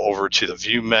go over to the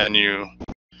View menu,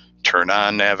 turn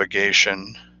on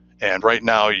navigation, and right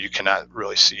now you cannot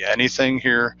really see anything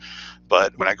here.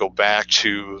 But when I go back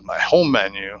to my home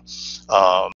menu,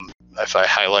 if I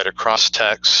highlight across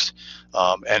text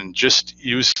and just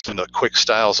use the quick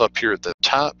styles up here at the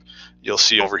top, you'll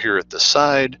see over here at the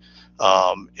side,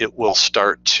 it will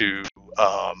start to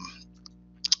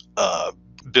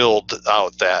build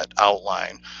out that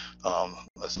outline.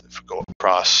 If we go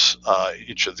across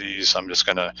each of these, I'm just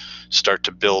going to start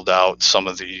to build out some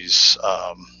of these,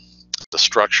 the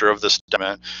structure of this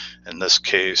document. In this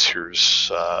case,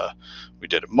 here's, we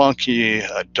did a monkey,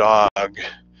 a dog,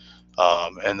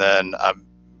 and then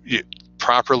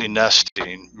properly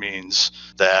nesting means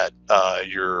that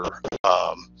you're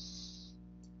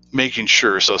making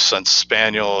sure, so since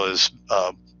spaniel is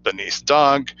beneath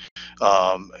dog,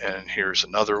 and here's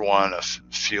another one, a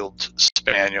field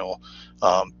spaniel,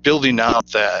 building out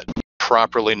that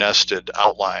properly nested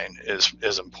outline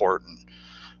is important.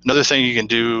 Another thing you can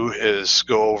do is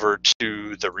go over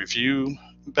to the review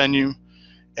menu,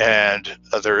 and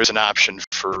there is an option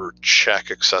for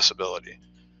check accessibility.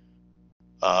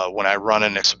 When I run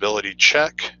an accessibility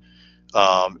check,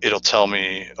 it'll tell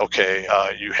me, okay,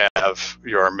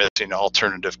 you are missing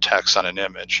alternative text on an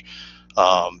image.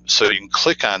 So you can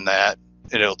click on that,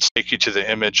 and it'll take you to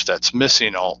the image that's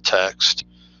missing alt text.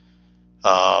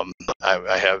 I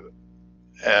have,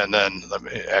 and then let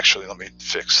me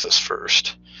fix this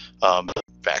first.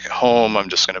 Back at home, I'm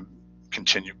just going to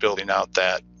continue building out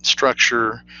that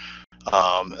structure,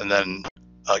 and then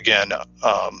again,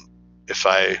 if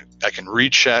I can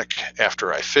recheck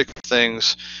after I fix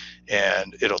things,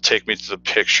 and it'll take me to the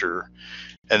picture.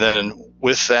 And then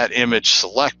with that image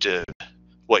selected,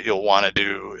 what you'll want to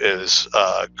do is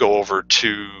go over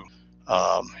to,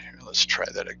 here, let's try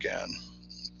that again.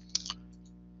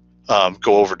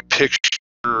 Go over to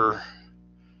picture,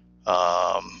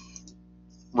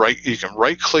 you can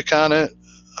right click on it.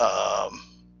 1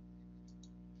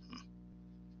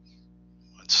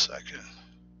 second.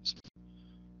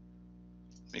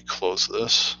 Let me close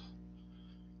this.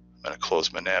 I'm going to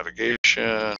close my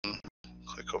navigation,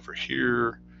 click over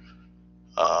here,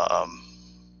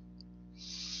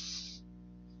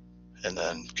 and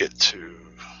then get to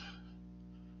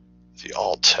the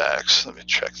alt text. Let me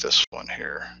check this one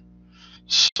here.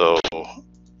 So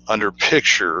under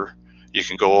picture, you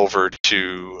can go over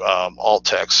to alt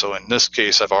text. So in this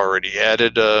case, I've already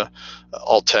added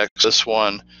alt text. This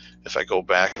one, if I go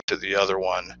back to the other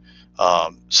one,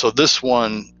 so this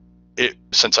one,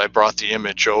 since I brought the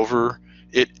image over,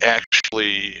 it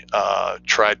actually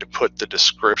tried to put the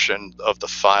description of the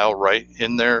file right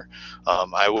in there.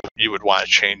 You would want to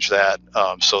change that.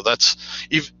 So this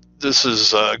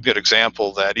is a good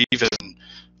example that even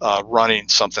running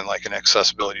something like an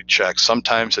accessibility check,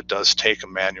 sometimes it does take a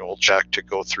manual check to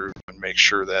go through and make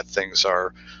sure that things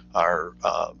are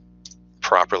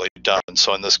properly done.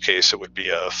 So in this case, it would be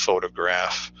a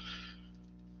photograph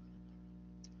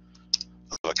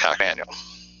of a cock manual.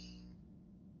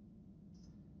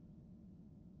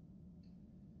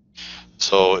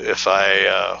 So if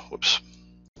I,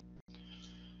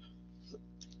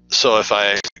 So if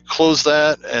I close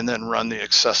that and then run the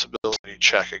accessibility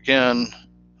check again,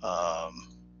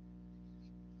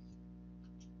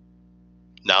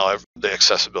 now the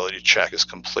accessibility check is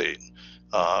complete.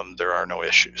 There are no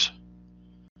issues.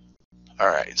 All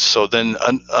right, so then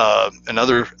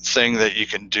another thing that you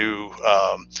can do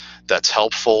that's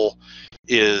helpful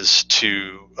is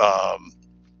to,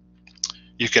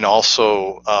 you can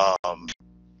also,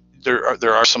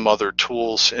 there are some other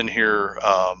tools in here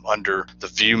under the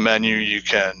view menu. You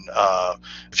can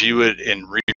view it in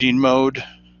reading mode.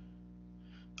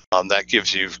 That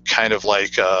gives you kind of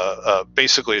like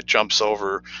basically it jumps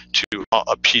over to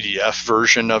a PDF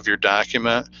version of your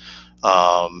document.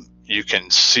 You can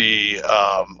see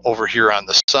over here on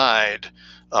the side,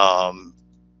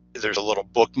 there's a little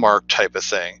bookmark type of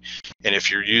thing. And if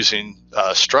you're using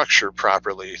structure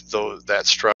properly, that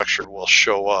structure will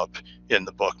show up in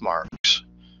the bookmarks.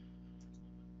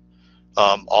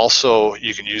 Also,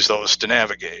 you can use those to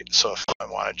navigate. So if I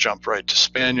want to jump right to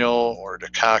Spaniel or to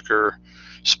Cocker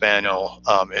Spaniel,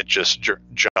 it just jumps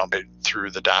right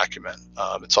through the document.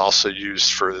 It's also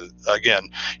used for, again,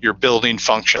 you're building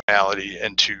functionality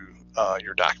into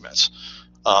your documents.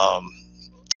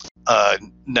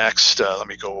 Next, let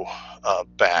me go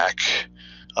back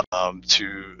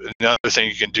to another thing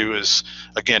you can do is,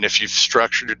 again, if you've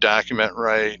structured your document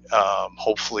right,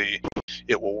 hopefully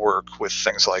it will work with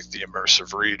things like the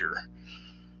immersive reader.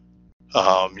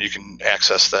 You can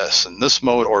access this in this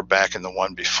mode or back in the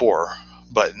one before.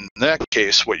 But in that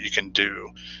case, what you can do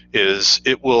is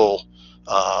it will,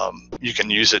 you can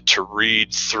use it to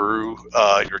read through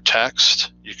your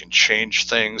text. You can change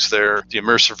things there. The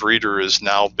immersive reader is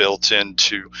now built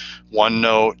into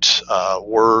OneNote,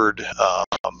 Word,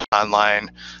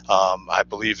 online. I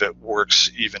believe it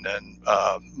works even in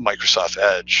Microsoft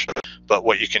Edge. But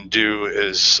what you can do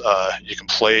is you can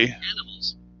play.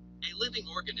 Animals, a living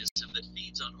organism that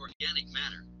feeds on organic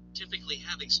matter, typically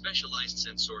having specialized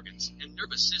sense organs and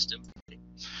nervous system.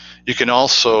 You can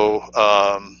also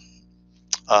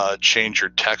change your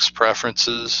text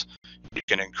preferences. You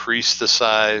can increase the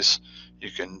size.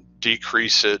 You can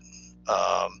decrease it.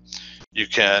 You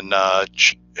can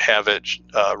have it,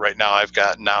 right now I've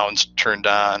got nouns turned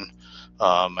on.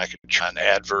 I can turn on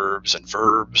adverbs and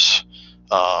verbs,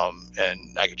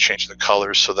 and I can change the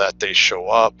colors so that they show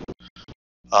up.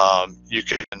 You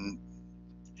can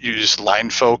use line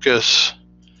focus.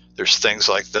 There's things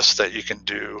like this that you can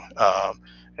do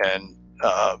and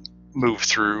move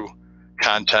through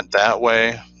content that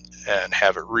way and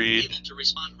have it read. Able to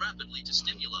respond rapidly to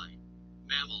stimuli.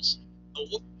 Mammals.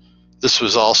 This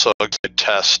was also a good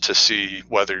test to see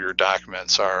whether your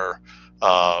documents are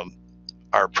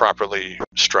properly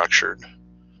structured.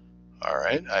 All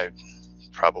right, I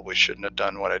probably shouldn't have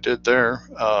done what I did there.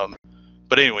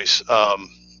 But anyways, I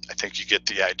think you get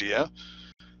the idea.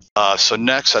 So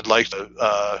next, I'd like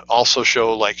to also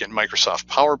show, like in Microsoft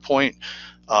PowerPoint,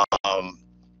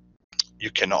 you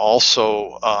can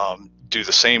also do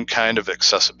the same kind of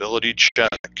accessibility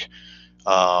check.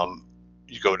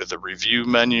 You go to the review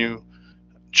menu,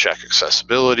 check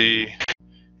accessibility,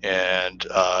 And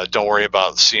don't worry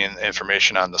about seeing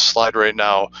information on the slide right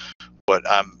now. What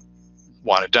I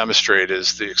want to demonstrate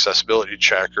is the accessibility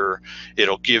checker.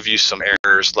 It'll give you some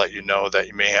errors, let you know that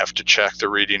you may have to check the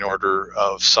reading order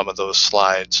of some of those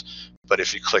slides. But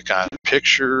if you click on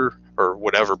picture or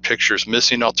whatever picture is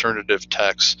missing alternative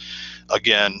text,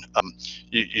 again,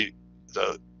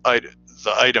 the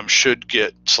item should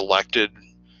get selected,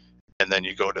 and then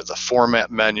you go to the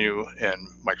format menu in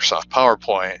Microsoft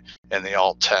PowerPoint, and the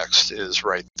alt text is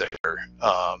right there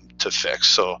to fix.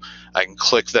 So I can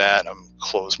click that. I'm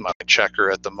close my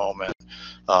checker at the moment.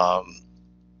 I'm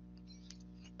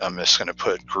just going to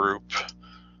put group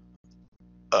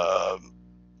or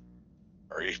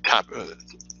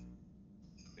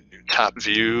top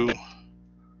view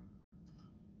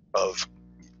of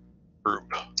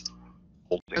group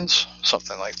holdings,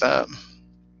 something like that.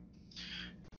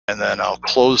 And then I'll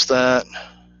close that,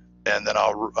 and then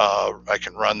I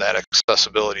can run that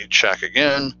accessibility check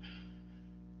again.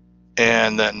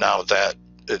 And then now that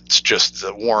it's just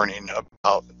the warning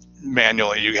about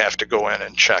manually you have to go in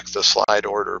and check the slide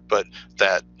order, but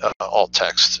that alt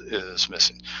text is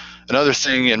missing. Another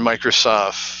thing in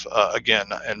Microsoft, again,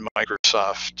 in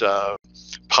Microsoft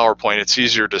PowerPoint, it's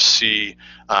easier to see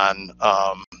on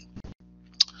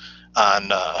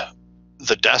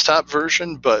the desktop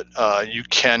version, but you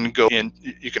can go in.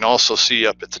 You can also see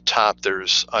up at the top,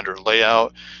 there's under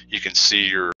layout, you can see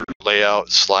your layout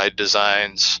slide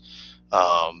designs.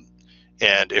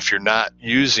 And if you're not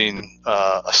using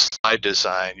a slide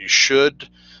design, you should,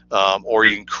 or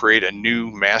you can create a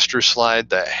new master slide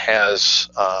that has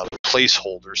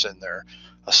placeholders in there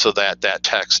so that that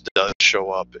text does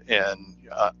show up in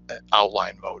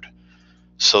outline mode.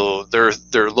 So there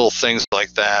are little things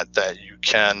like that that you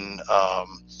can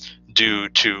do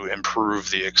to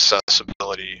improve the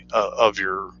accessibility of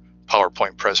your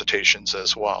PowerPoint presentations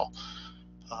as well.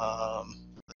 Let's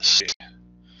see.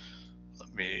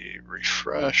 Let me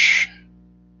refresh.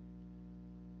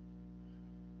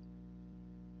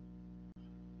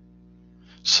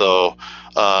 So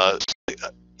let's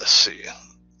see.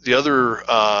 The other,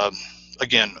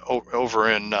 again, over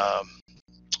in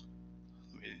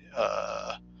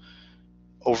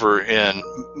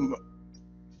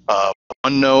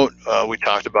OneNote, we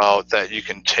talked about that you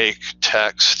can take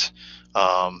text.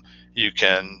 You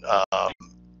can,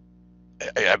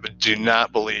 I do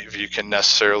not believe you can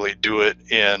necessarily do it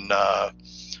in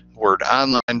Word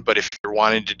Online, but if you're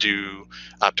wanting to do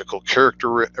optical character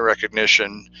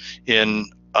recognition in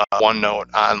OneNote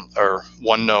or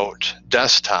OneNote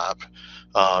desktop,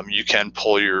 you can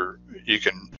pull you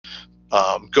can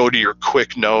go to your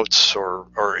quick notes,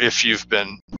 or if you've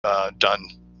been done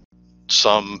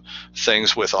some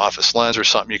things with Office Lens or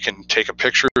something, you can take a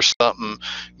picture or something,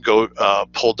 go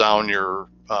pull down your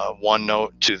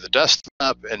OneNote to the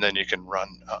desktop, and then you can run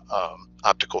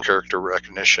optical character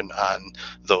recognition on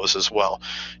those as well.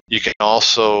 You can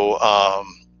also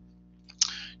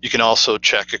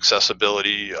check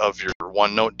accessibility of your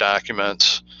OneNote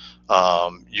documents.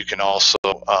 You can also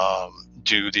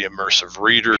do the immersive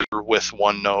reader with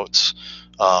OneNotes.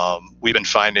 We've been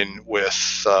finding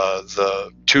with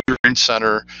the Tutoring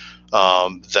Center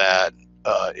that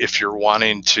if you're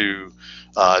wanting to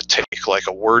take like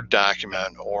a Word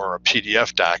document or a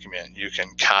PDF document, you can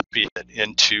copy it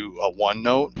into a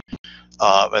OneNote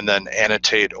and then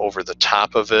annotate over the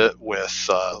top of it with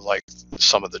like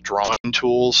some of the drawing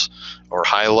tools or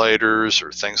highlighters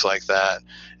or things like that.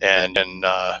 And then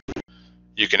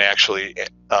you can actually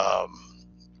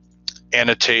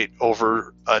annotate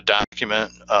over a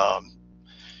document,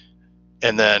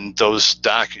 and then those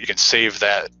you can save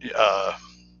that.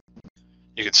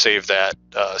 You can save that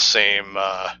same.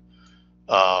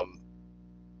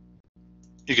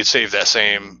 You can save that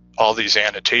same. All these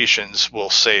annotations will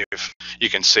save. You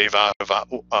can save out of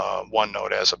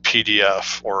OneNote as a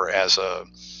PDF or as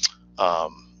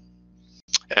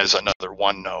another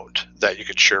OneNote that you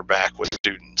could share back with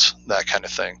students, that kind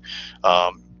of thing.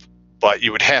 But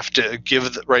you would have to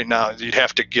give right now. You'd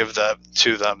have to give that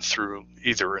to them through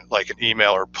either like an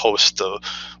email or post the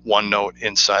OneNote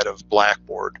inside of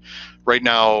Blackboard. Right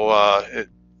now,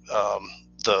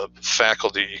 the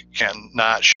faculty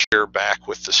cannot share back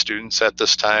with the students at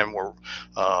this time.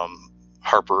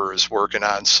 Harper is working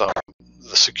on some of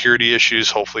the security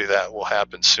issues. Hopefully that will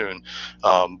happen soon.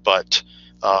 But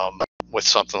with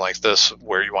something like this,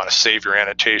 where you want to save your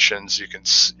annotations, you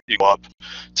go up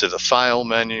to the File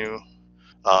menu.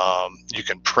 You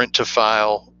can print to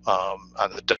file.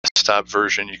 On the desktop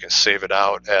version, you can save it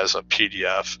out as a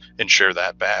PDF and share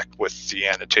that back with the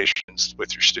annotations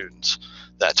with your students,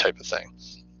 that type of thing.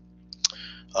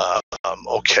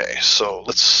 Okay, so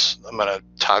I'm going to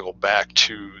toggle back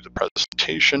to the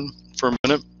presentation for a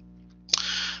minute.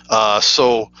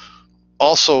 So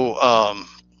also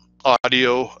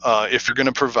audio, if you're going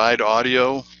to provide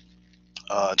audio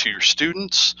to your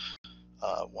students,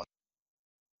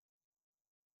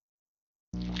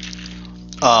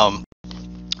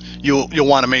 you'll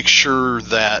want to make sure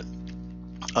that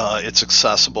it's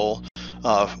accessible.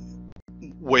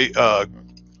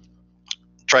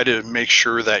 Try to make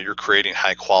sure that you're creating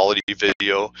high quality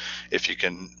video. If you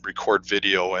can record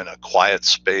video in a quiet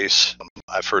space,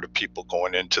 I've heard of people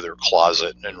going into their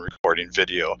closet and recording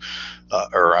video,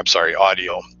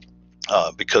 audio,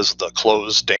 because the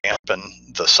clothes dampen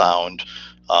the sound.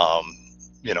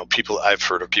 I've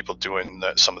heard of people doing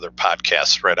some of their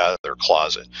podcasts right out of their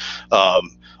closet.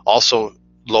 Also,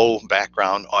 low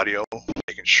background audio,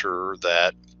 making sure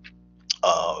that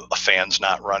a fan's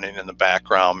not running in the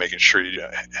background, making sure you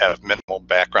have minimal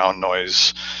background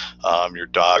noise. Your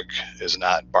dog is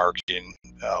not barking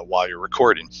while you're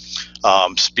recording.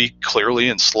 Speak clearly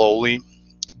and slowly.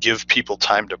 Give people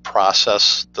time to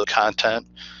process the content.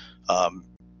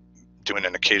 Doing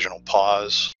an occasional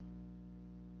pause.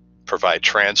 Provide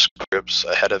transcripts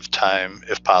ahead of time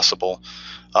if possible.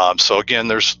 So again,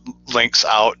 there's links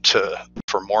out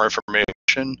for more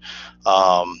information,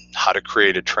 how to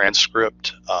create a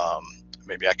transcript.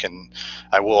 Maybe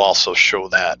I will also show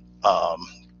that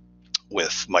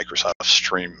with Microsoft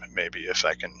Stream, maybe if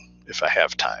I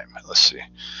have time. Let's see.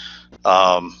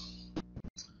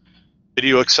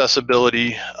 Video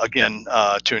accessibility, again,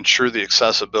 to ensure the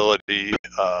accessibility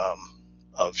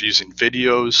of using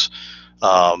videos.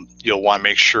 You'll want to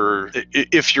make sure,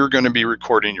 if you're going to be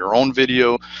recording your own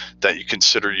video, that you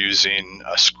consider using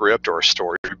a script or a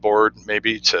storyboard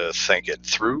maybe to think it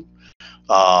through.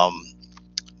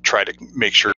 Try to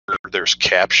make sure there's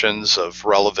captions of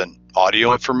relevant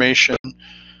audio information.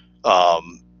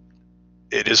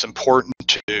 It is important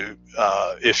to,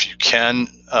 if you can,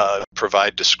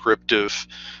 provide descriptive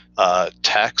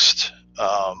text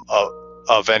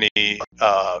of any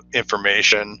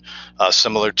information,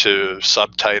 similar to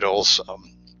subtitles.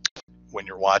 When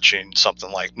you're watching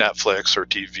something like Netflix or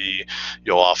TV,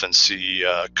 you'll often see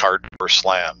car door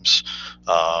slams,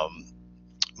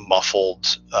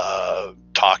 muffled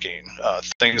talking,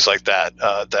 things like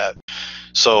that.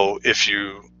 So if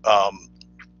you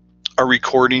are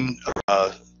recording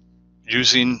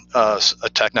using a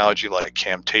technology like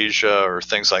Camtasia or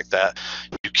things like that,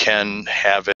 you can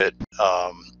have it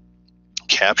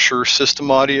capture system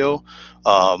audio,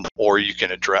 or you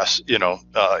can address,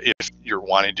 if you're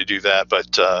wanting to do that.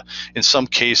 But in some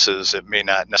cases, it may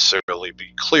not necessarily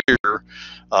be clear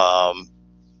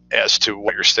as to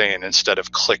what you're saying. Instead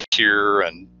of click here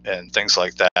and things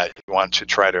like that, you want to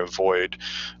try to avoid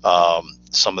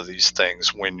some of these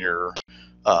things when you're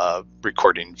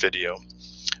recording video.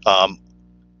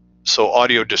 So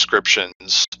audio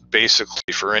descriptions,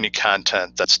 basically for any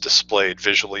content that's displayed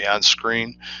visually on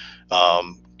screen,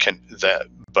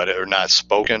 but are not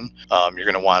spoken, you're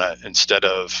going to want to, instead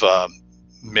of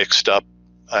mixed up,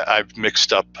 I've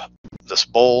mixed up this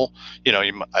bowl,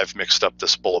 I've mixed up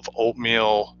this bowl of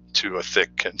oatmeal to a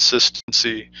thick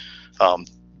consistency.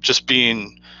 Just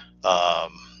being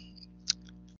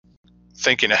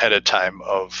thinking ahead of time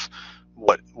of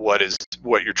what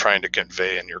you're trying to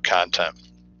convey in your content.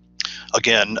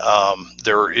 Again,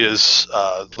 there is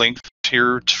links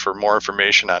here for more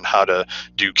information on how to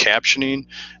do captioning.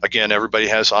 Again, everybody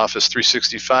has Office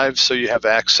 365, so you have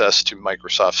access to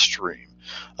Microsoft Stream.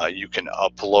 You can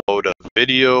upload a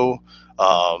video,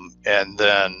 and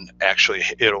then actually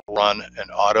it'll run an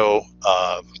auto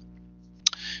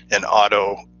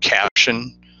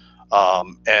caption,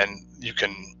 and you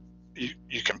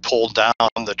can pull down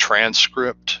the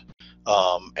transcript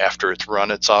after it's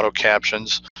run its auto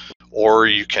captions, or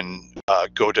you can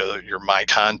go to your My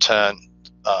Content,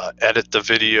 edit the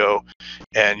video,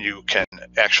 and you can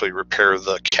actually repair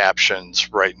the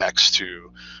captions right next to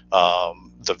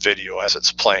the video as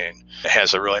it's playing. It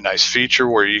has a really nice feature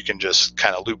where you can just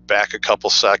kind of loop back a couple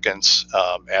seconds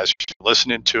as you're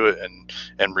listening to it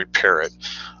and repair it.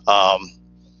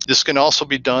 This can also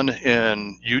be done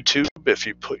in YouTube. If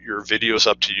you put your videos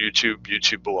up to YouTube,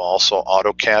 YouTube will also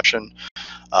auto caption.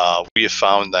 We have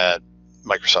found that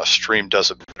Microsoft Stream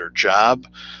does a better job.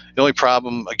 The only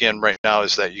problem, again, right now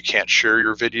is that you can't share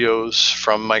your videos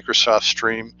from Microsoft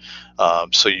Stream.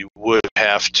 So you would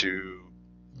have to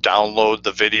download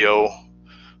the video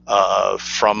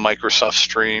from Microsoft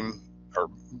Stream, or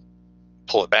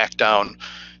pull it back down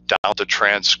to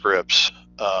transcripts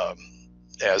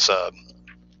as a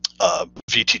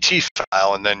VTT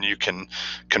file, and then you can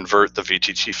convert the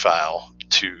VTT file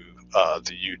to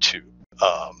the YouTube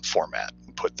format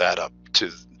and put that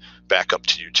back up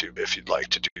to YouTube if you'd like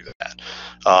to do that.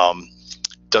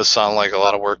 Does sound like a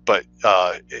lot of work, but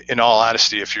in all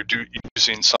honesty, if you're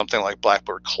using something like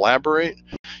Blackboard Collaborate,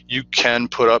 you can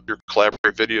put up your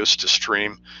Collaborate videos to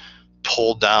stream,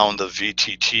 pull down the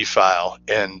VTT file,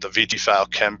 and the VTT file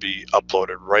can be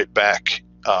uploaded right back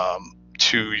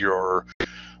to your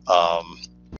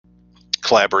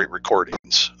Collaborate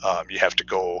recordings. You have to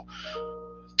go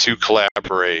to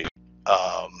Collaborate,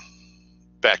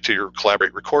 back to your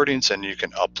Collaborate recordings, and you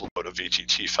can upload a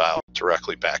VTT file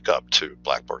directly back up to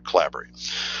Blackboard Collaborate.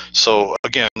 So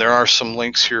again, there are some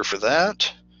links here for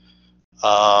that.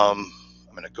 I'm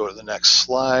going to go to the next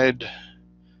slide.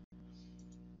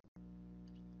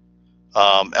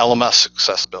 LMS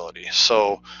accessibility.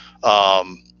 So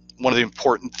one of the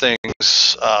important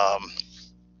things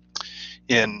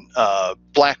in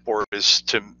Blackboard is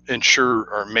to ensure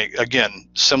or make, again,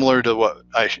 similar to what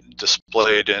I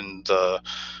displayed in the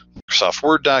Microsoft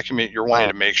Word document, you're wanting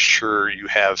to make sure you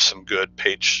have some good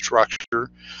page structure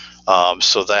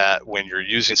so that when you're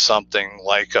using something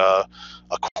like a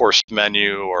course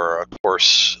menu or a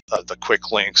course, the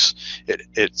quick links,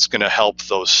 it's going to help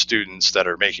those students that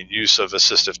are making use of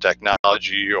assistive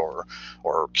technology or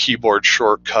keyboard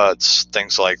shortcuts,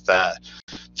 things like that,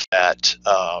 that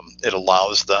it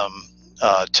allows them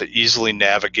to easily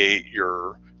navigate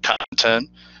your content,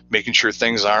 making sure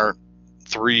things aren't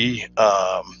 3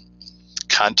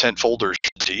 content folders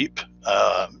deep.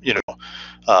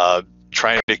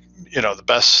 Trying to make, the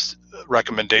best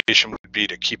recommendation would be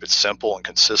to keep it simple and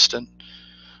consistent.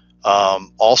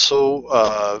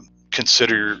 Also,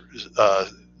 consider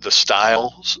the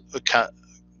styles.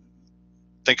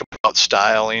 Think about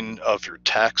styling of your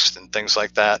text and things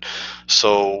like that.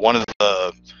 So one of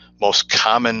the most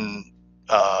common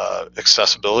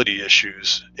accessibility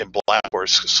issues in Blackboard,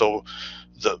 so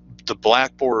the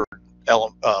Blackboard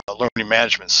learning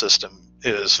management system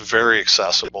is very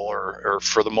accessible, or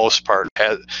for the most part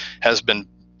has been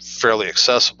fairly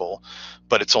accessible,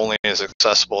 but it's only as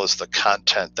accessible as the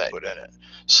content that you put in it.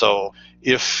 So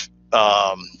if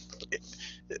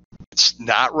it's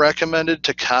not recommended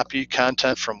to copy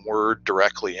content from Word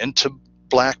directly into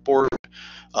Blackboard,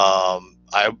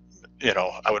 I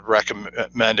would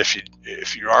recommend if you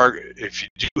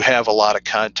do have a lot of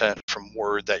content from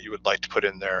Word that you would like to put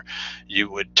in there, you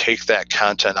would take that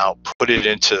content out, put it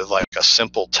into like a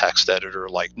simple text editor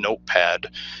like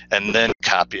Notepad, and then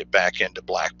copy it back into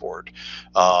Blackboard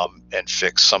and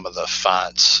fix some of the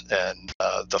fonts and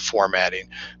the formatting,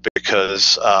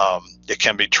 because it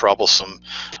can be troublesome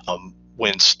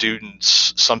when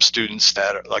some students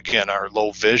that again are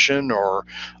low vision or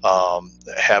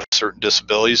have certain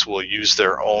disabilities will use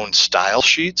their own style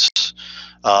sheets,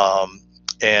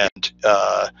 and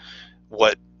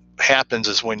what happens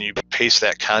is when you paste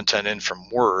that content in from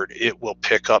Word, it will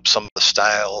pick up some of the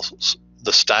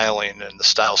styling and the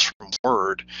styles from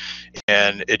Word,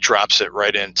 and it drops it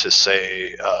right into,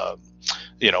 say, an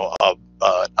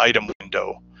item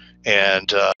window,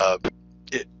 and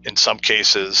in some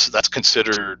cases that's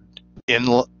considered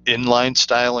inline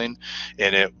styling,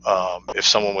 and if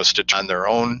someone was to on their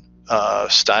own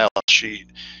style sheet,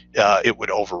 it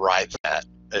would override that.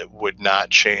 It would not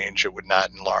change. It would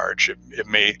not enlarge.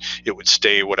 It would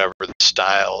stay whatever the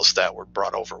styles that were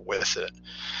brought over with it.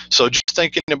 So just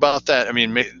thinking about that, I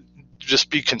mean, just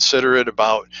be considerate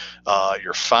about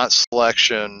your font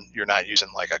selection. You're not using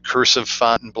like a cursive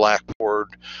font in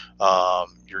Blackboard.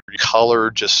 Your color,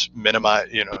 just minimize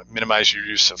your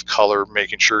use of color,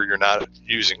 making sure you're not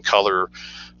using color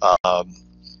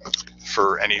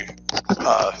for any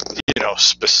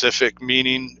specific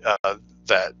meaning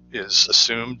that is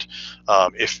assumed.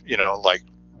 If like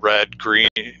red,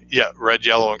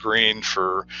 yellow, and green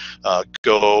for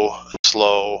go,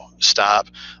 slow, stop.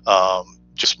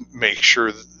 Just make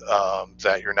sure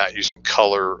that you're not using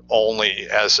color only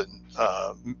as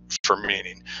for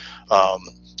meaning.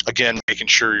 Again, making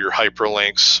sure your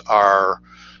hyperlinks are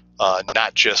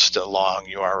not just a long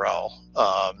URL,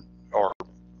 or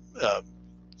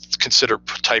consider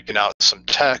typing out some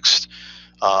text,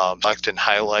 select and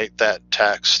highlight that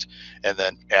text, and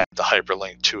then add the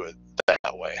hyperlink to it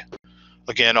that way.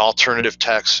 Again, alternative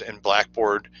text in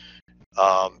Blackboard,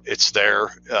 it's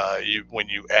there. When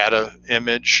you add an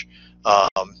image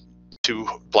to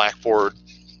Blackboard,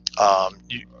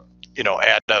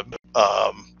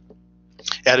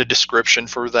 add a description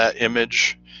for that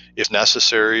image if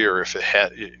necessary, or if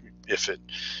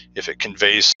it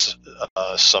conveys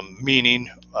some meaning,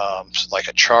 like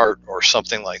a chart or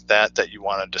something like that you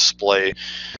want to display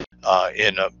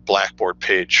in a Blackboard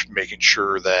page, making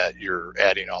sure that you're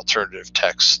adding alternative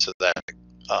text to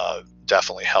that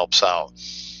definitely helps out.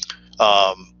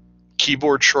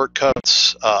 Keyboard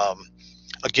shortcuts,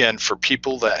 again, for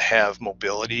people that have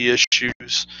mobility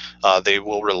issues, they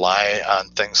will rely on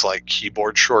things like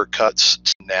keyboard shortcuts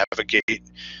to navigate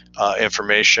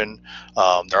information.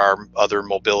 There are other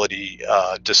mobility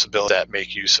disabilities that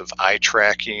make use of eye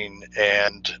tracking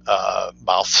and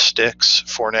mouth sticks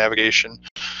for navigation.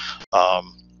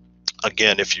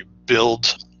 Again, if you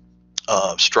build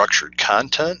structured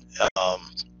content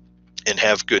and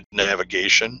have good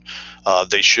navigation,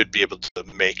 they should be able to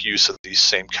make use of these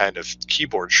same kind of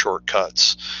keyboard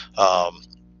shortcuts.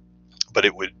 But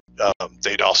it would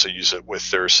they'd also use it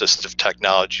with their assistive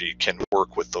technology, can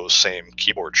work with those same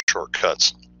keyboard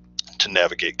shortcuts to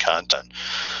navigate content.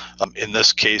 In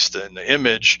this case, in the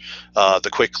image, the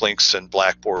quick links in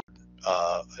Blackboard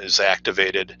is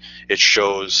activated. It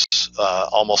shows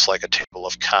almost like a table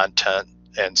of content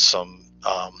and some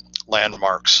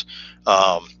landmarks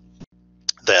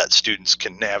that students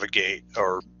can navigate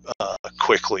or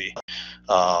quickly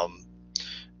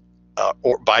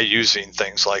or by using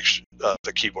things like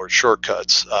the keyboard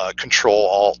shortcuts.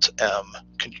 Control-Alt-M,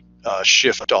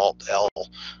 Shift-Alt-L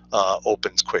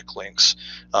opens quick links,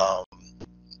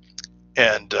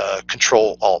 and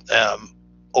Control-Alt-M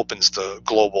opens the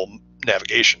global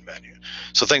navigation menu.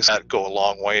 So things that go a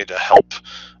long way to help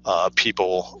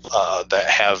people that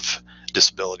have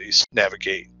disabilities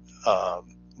navigate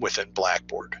within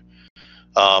Blackboard.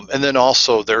 And then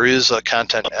also there is a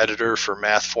content editor for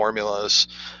math formulas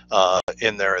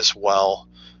in there as well.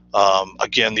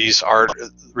 Again, these art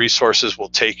resources will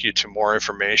take you to more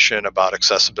information about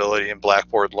accessibility in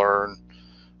Blackboard Learn,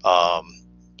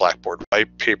 Blackboard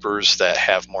white papers that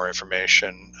have more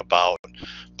information about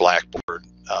Blackboard,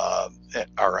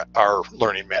 our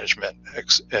learning management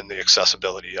and the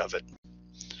accessibility of it.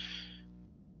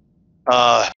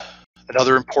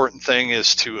 Another important thing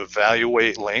is to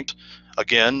evaluate links.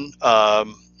 Again,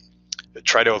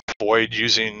 try to avoid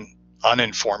using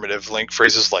uninformative link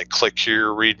phrases like click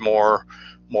here, read more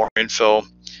info.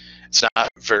 It's not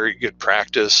very good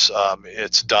practice.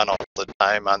 It's done all the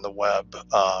time on the web,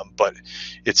 but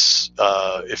it's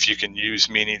if you can use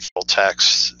meaningful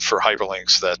text for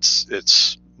hyperlinks,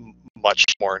 it's much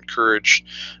more encouraged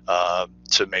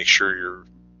to make sure your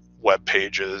web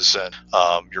pages and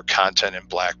your content in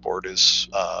Blackboard is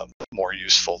more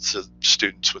useful to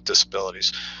students with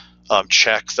disabilities.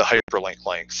 Check the hyperlink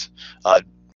length.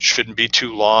 Shouldn't be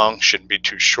too long, shouldn't be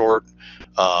too short.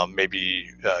 Maybe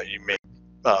you may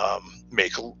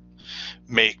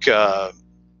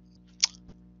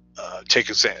take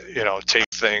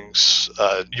things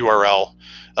URL,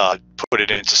 put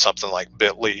it into something like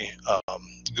Bitly.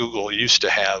 Google used to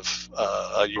have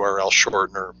a URL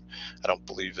shortener. I don't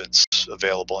believe it's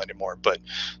available anymore, but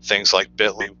things like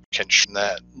Bitly can shorten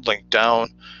that link down,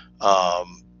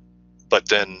 but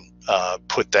then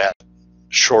put that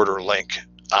shorter link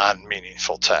on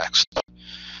meaningful text.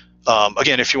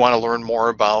 Again, if you want to learn more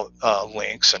about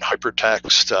links and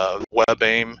hypertext,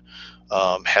 WebAIM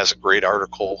has a great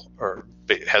article, or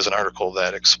has an article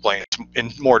that explains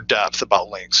in more depth about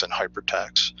links and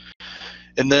hypertext.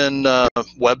 And then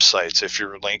websites, if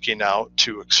you're linking out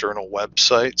to external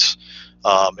websites,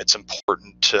 it's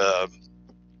important to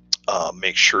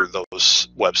make sure those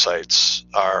websites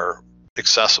are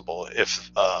accessible.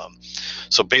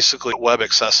 So basically what web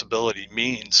accessibility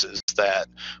means is that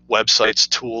websites,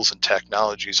 tools, and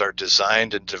technologies are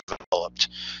designed and developed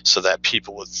so that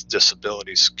people with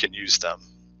disabilities can use them.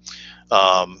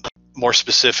 More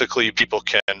specifically, people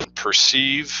can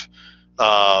perceive,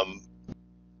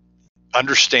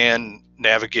 understand,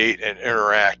 navigate, and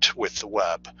interact with the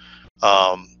web.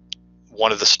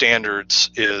 One of the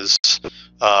standards is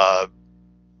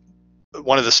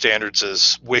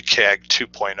WCAG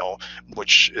 2.0,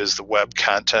 which is the Web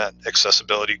Content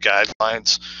Accessibility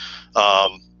Guidelines.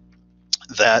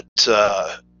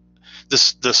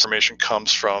 This information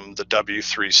comes from the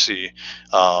W3C.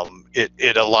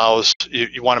 It allows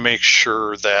you want to make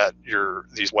sure that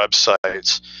these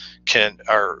websites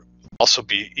are also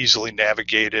be easily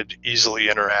navigated, easily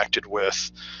interacted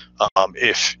with.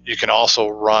 If you can also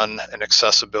run an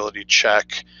accessibility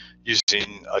check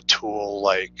using a tool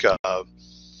like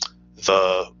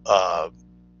the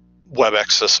Web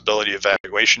Accessibility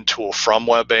Evaluation tool from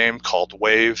WebAIM called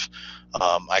WAVE.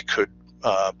 I could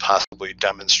possibly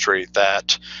demonstrate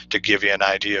that to give you an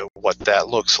idea of what that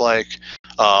looks like.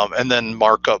 And then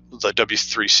markup, the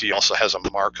W3C also has a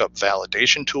markup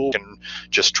validation tool. You can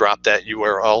just drop that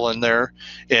URL in there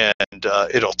and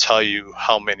it'll tell you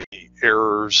how many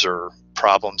errors or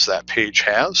problems that page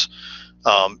has.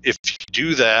 If you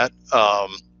do that,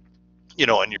 you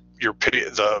know, and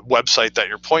the website that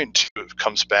you're pointing to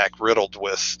comes back riddled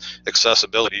with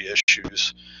accessibility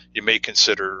issues, you may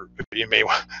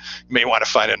want to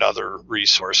find another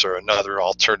resource or another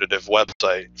alternative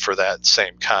website for that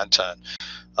same content.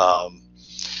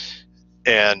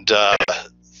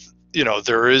 You know,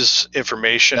 there is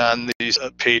information on these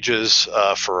pages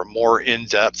for a more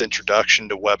in-depth introduction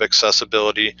to web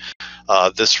accessibility.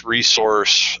 This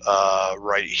resource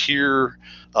right here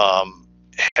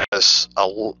has a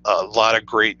lot of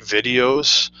great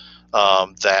videos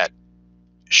that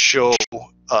show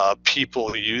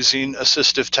people using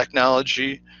assistive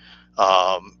technology,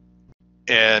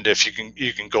 and if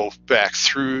you can go back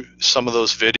through some of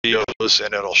those videos,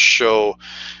 and it'll show,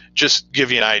 just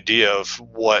give you an idea of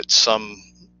what someone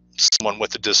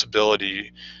with a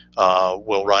disability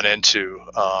will run into.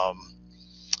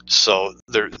 So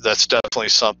that's definitely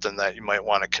something that you might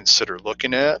want to consider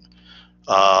looking at.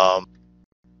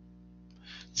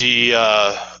 The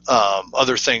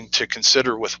other thing to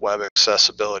consider with web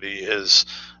accessibility is,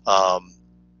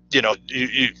 you know,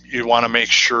 you want to make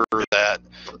sure that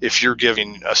if you're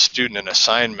giving a student an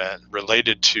assignment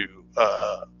related to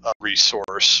a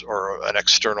resource or an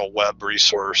external web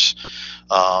resource,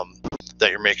 that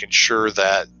you're making sure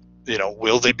that, you know,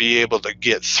 will they be able to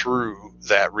get through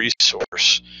that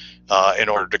resource in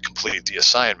order to complete the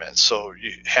assignment. So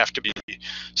you have to be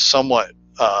somewhat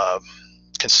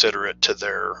considerate to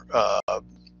their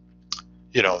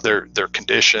you know, their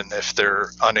condition if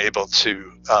they're unable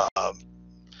to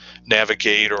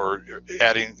navigate, or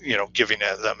adding, you know, giving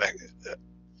them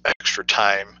extra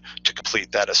time to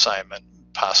complete that assignment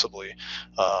possibly,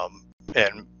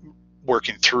 and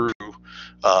working through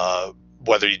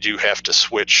whether you do have to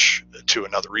switch to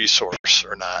another resource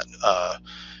or not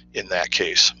in that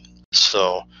case.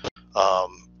 So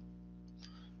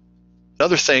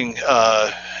another thing,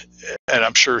 and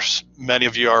I'm sure many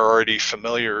of you are already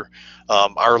familiar,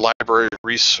 our library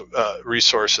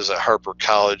resources at Harper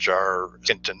College are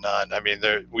second to none. I mean,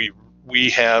 we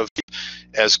have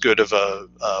as good of a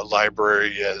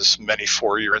library as many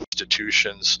four-year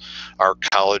institutions. Our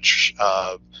college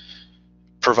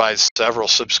provides several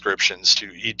subscriptions to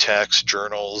e-text,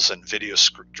 journals, and video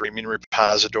streaming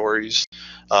repositories.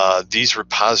 These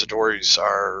repositories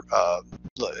are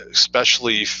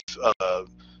especially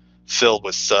filled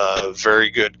with very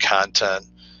good content,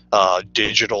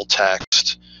 digital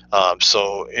text.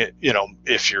 So, you know,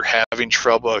 if you're having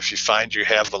trouble, if you find you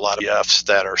have a lot of PDFs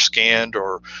that are scanned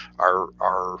or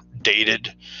are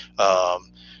dated,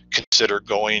 consider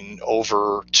going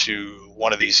over to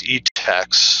one of these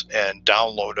e-texts and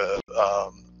download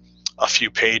a few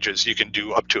pages. You can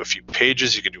do up to a few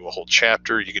pages, you can do a whole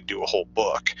chapter, you can do a whole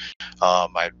book.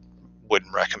 I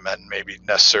wouldn't recommend maybe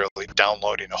necessarily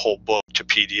downloading a whole book to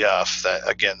PDF.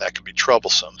 That can be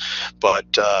troublesome.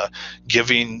 But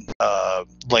giving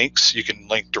links, you can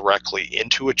link directly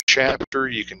into a chapter,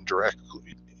 you can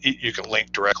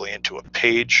link directly into a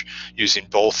page using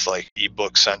both like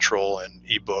eBook Central and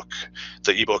the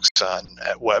ebooks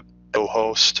at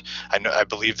WebHost. I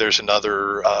believe there's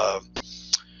another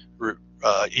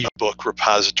ebook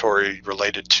repository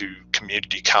related to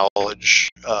community college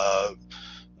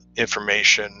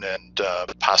information and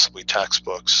possibly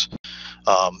textbooks.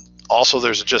 Also,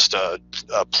 there's just a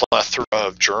plethora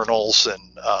of journals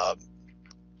and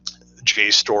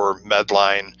JSTOR,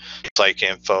 Medline,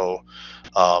 PsycInfo,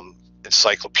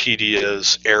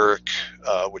 encyclopedias, ERIC,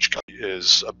 which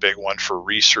is a big one for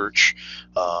research,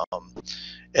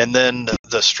 and then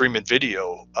the stream and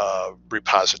video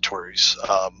repositories.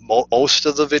 Most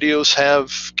of the videos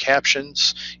have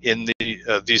captions in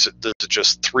these are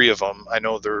just three of them.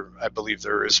 I believe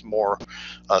there is more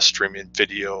streaming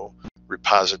video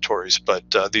repositories, but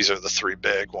these are the three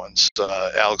big ones: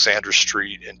 Alexander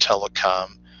Street,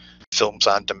 Intellicom, Films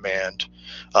on Demand.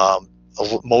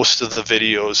 Most of the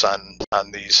videos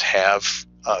on these have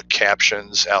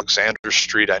captions. Alexander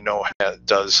Street, I know,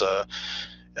 does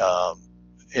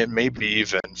and maybe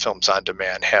even Films on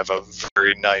Demand have a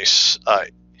very nice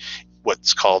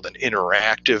what's called an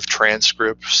interactive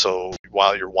transcript. So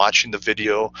while you're watching the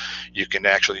video, you can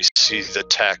actually see the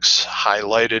text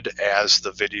highlighted as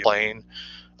the video playing.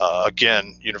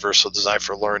 Again, Universal Design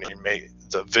for Learning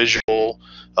the visual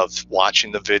of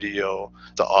watching the video,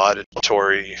 the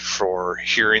auditory for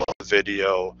hearing the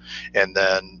video, and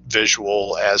then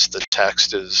visual as the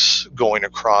text is going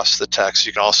across the text.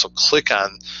 You can also click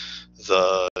on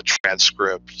the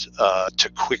transcript to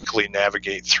quickly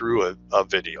navigate through a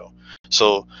video.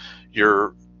 So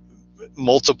your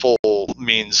multiple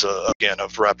means, again,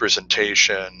 of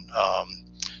representation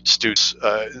students,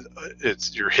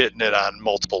 you're hitting it on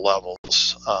multiple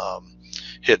levels,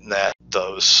 hitting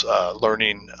those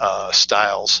learning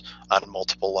styles on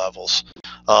multiple levels.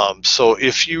 So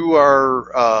if you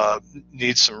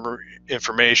need some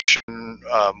information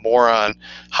more on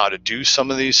how to do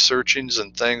some of these searchings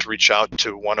and things, reach out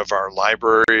to one of our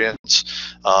librarians.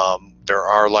 There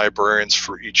are librarians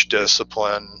for each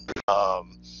discipline.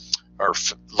 Our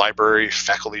library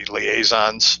faculty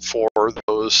liaisons for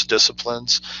those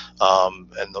disciplines,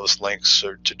 and those links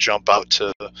are to jump out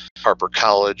to Harper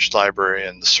College Library,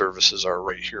 and the services are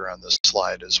right here on this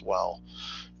slide as well.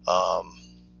 I'm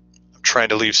trying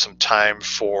to leave some time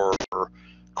for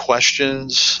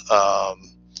questions.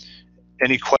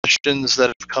 Any questions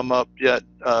that have come up yet,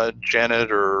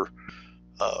 Janet or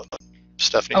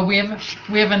Stephanie? Oh, we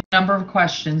have a number of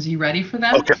questions. You ready for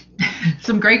them? Okay.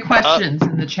 Some great questions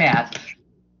in the chat.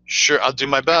 Sure, I'll do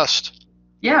my best.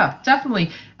 Yeah, definitely.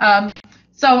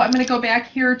 So I'm going to go back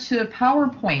here to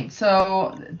PowerPoint.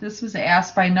 So this was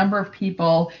asked by a number of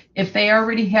people. If they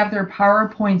already have their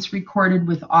PowerPoints recorded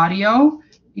with audio,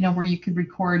 where you could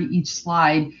record each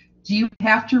slide, do you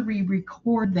have to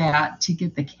re-record that to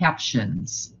get the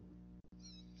captions?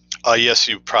 Yes,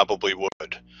 you probably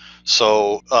would.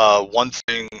 So one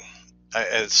thing,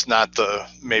 it's not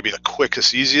maybe the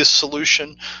quickest, easiest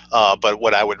solution, but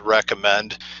what I would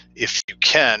recommend, if you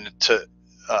can, to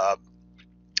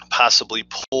possibly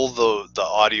pull the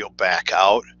audio back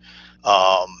out.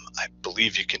 I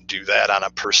believe you can do that on a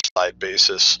per slide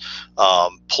basis.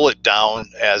 Pull it down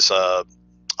as a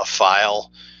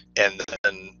file, and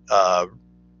then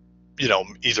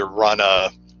either run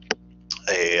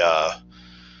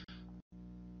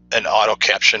an auto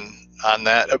caption on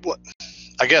that.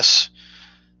 I guess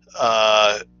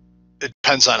it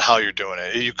depends on how you're doing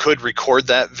it. You could record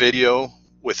that video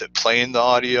with it playing the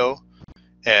audio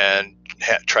and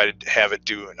try to have it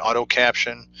do an auto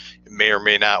caption. It may or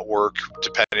may not work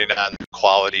depending on the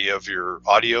quality of your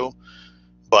audio,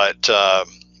 but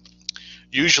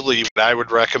usually what I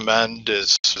would recommend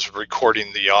is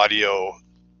recording the audio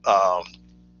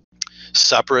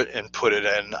separate and put it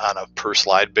in on a per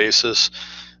slide basis,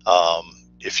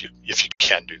 if you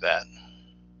can do that.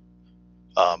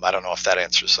 I don't know if that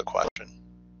answers the question.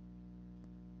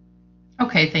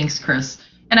 Okay, thanks, Chris.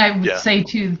 And I would say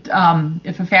too,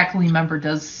 if a faculty member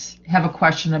does have a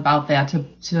question about that,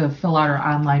 to fill out our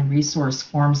online resource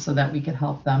form so that we could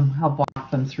help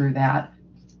walk them through that.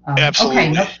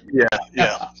 Absolutely. Okay,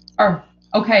 Yeah.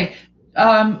 Okay.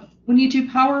 When you do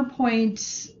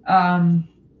PowerPoint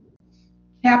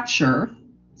capture,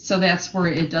 so that's where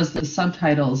it does the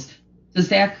subtitles, does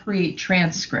that create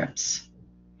transcripts?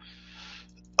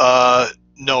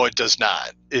 No, it does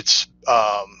not. It's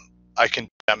I can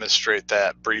demonstrate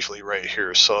that briefly right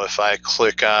here. So if I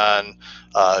click on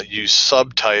use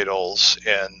subtitles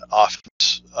in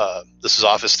Office, this is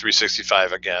Office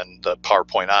 365 again, the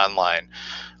PowerPoint Online,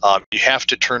 you have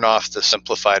to turn off the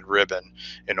simplified ribbon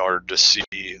in order to see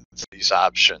these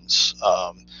options.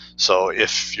 So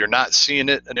if you're not seeing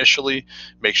it initially,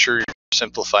 make sure your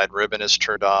simplified ribbon is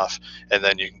turned off, and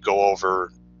then you can go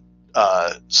over,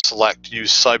 select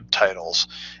use subtitles,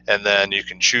 and then you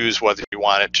can choose whether you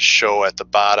want it to show at the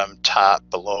bottom, top,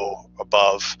 below,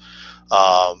 above.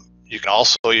 You can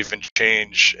also even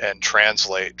change and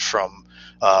translate from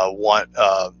a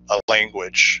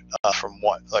language from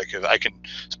one, like if I can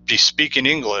be speaking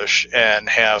English and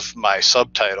have my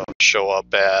subtitle show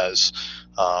up as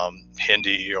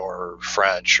Hindi or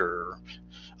French or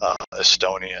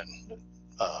Estonian,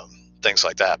 things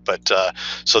like that. But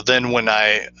so then when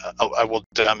I will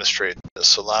demonstrate this.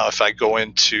 So now if I go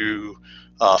into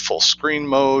full screen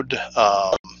mode,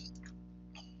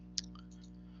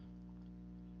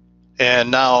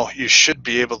 and now you should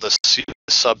be able to see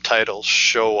the subtitles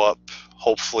show up,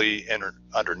 hopefully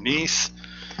underneath.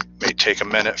 It may take a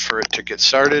minute for it to get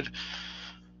started.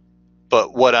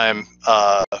 But what I'm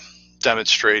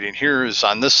demonstrating here is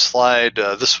on this slide,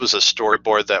 this was a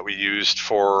storyboard that we used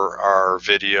for our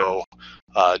video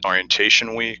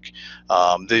orientation week.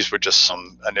 These were just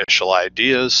some initial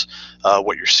ideas.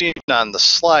 What you're seeing on the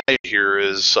slide here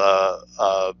is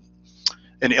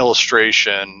an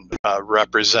illustration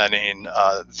representing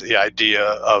the idea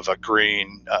of a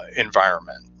green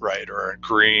environment, right, or a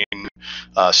green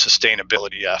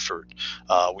sustainability effort.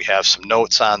 We have some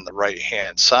notes on the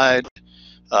right-hand side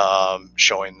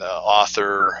showing the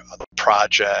author, the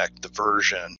project, the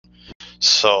version.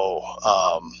 So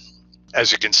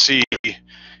as you can see,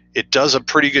 it does a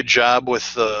pretty good job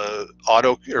with the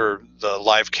the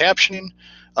live captioning,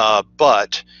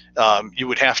 but you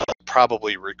would have to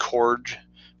probably record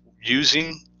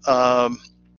using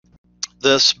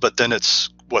this, but then it's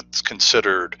what's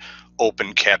considered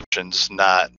open captions,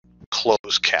 not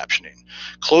closed captioning.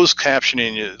 Closed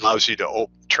captioning allows you to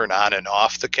turn on and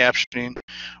off the captioning,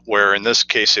 where in this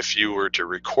case, if you were to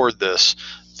record this,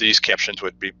 these captions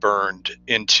would be burned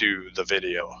into the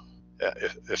video,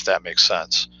 if that makes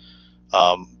sense.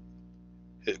 Are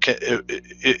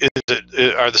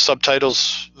the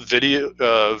subtitles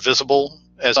visible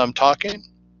as I'm talking?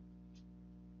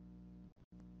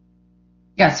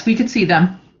 Yes, we could see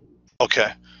them.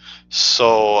 Okay,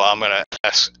 so I'm going to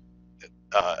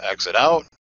exit out.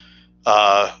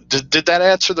 Did that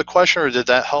answer the question, or did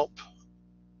that help?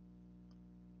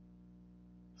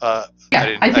 I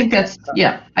think that's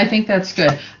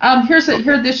good.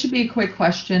 This should be a quick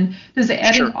question. Does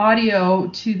adding Sure. audio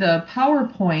to the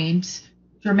PowerPoint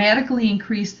dramatically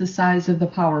increase the size of the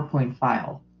PowerPoint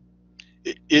file?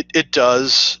 It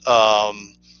does. I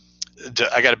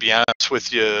got to be honest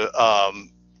with you.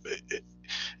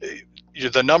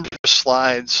 The number of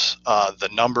slides, the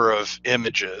number of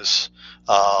images,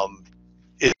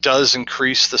 it does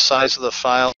increase the size of the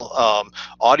file.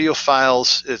 Audio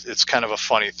files, it's kind of a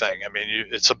funny thing. I mean,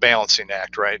 it's a balancing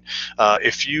act, right?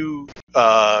 If you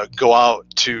go out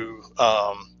to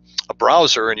a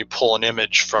browser and you pull an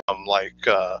image from like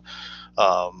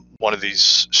one of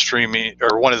these streaming,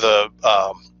 or one of the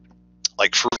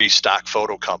like free stock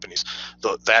photo companies,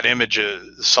 that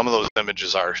images, some of those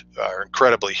images are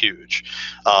incredibly huge.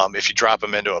 If you drop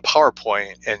them into a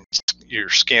PowerPoint and you're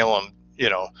scaling,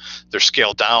 they're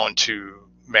scaled down to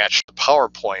match the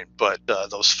PowerPoint, but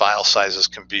those file sizes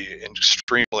can be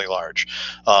extremely large.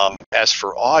 As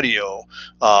for audio,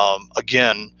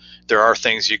 again, there are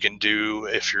things you can do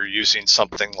if you're using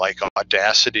something like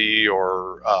Audacity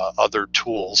or other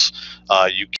tools.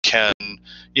 You can,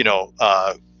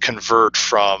 convert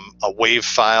from a WAV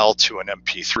file to an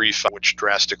MP3 file, which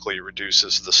drastically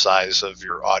reduces the size of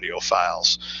your audio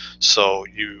files. So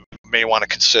you may want to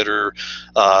consider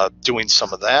doing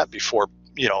some of that before,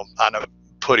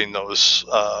 putting those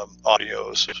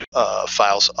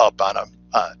files up on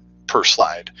a per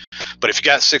slide. But if you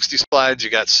got 60 slides, you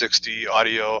got 60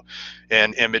 audio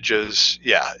and images,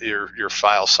 yeah, your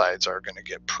file size are going to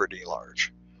get pretty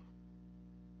large.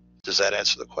 Does that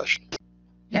answer the question?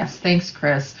 Yes, thanks,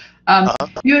 Chris.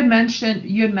 You had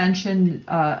mentioned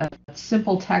a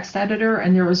simple text editor,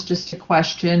 and there was just a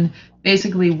question.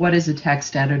 Basically, what is a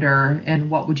text editor, and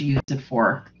what would you use it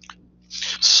for?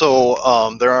 So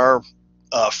there are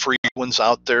free ones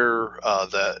out there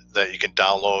that you can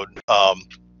download.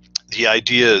 The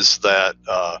idea is that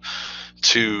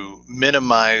to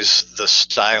minimize the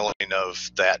styling of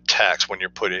that text when you're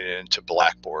putting it into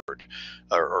Blackboard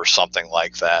or something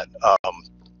like that.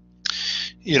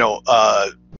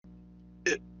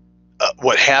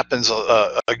 What happens,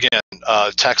 again,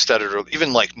 text editor,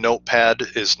 even like Notepad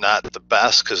is not the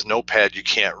best, because Notepad, you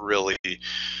can't really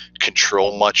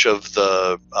control much of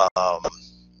the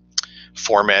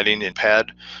formatting in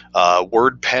Pad.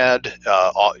 WordPad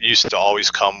used to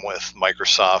always come with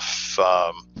Microsoft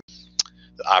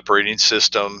operating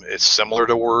system. It's similar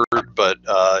to Word, but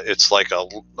it's like a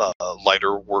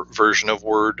lighter version of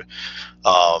Word.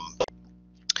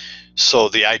 So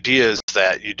the idea is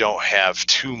that you don't have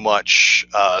too much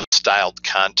styled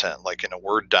content, like in a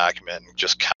Word document, and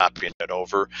just copying it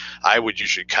over. I would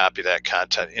usually copy that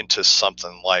content into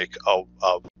something like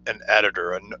an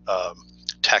editor, a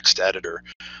text editor.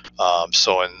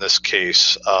 So in this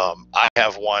case, I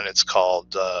have one. It's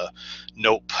called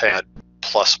Notepad++.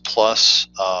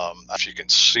 If you can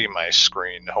see my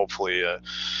screen, hopefully.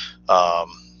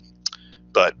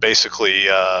 But basically,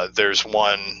 there's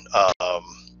one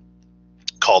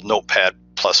called Notepad++,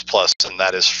 and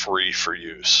that is free for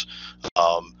use.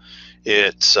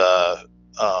 It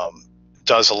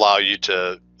does allow you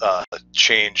to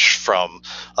change from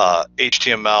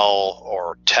HTML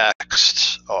or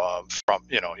text from,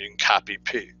 you can copy,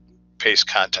 paste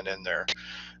content in there,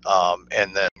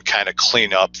 and then kind of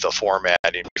clean up the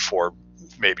formatting before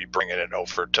maybe bringing it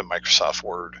over to Microsoft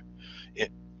Word.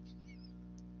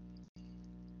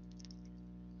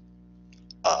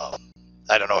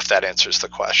 I don't know if that answers the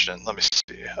question. Let me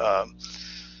see.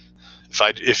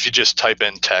 If you just type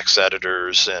in text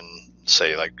editors and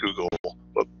say like Google,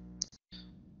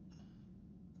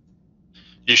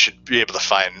 you should be able to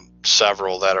find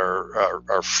several that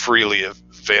are freely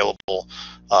available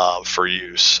for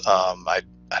use. I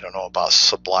don't know about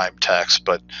Sublime Text,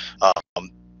 but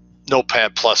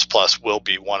Notepad++ will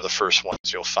be one of the first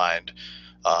ones you'll find.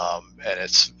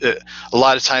 And a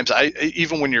lot of times,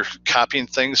 even when you're copying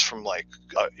things from like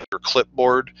your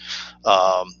clipboard,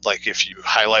 like if you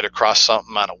highlight across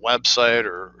something on a website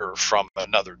or from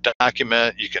another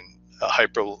document, you can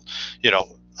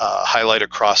highlight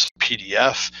across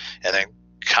PDF, and then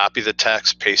copy the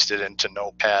text, paste it into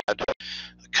Notepad,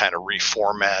 kind of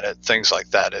reformat it, things like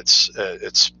that.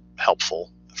 It's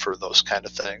helpful for those kind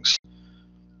of things.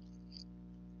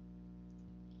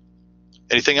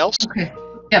 Anything else? Okay.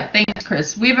 Yeah, thanks,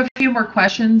 Chris. We have a few more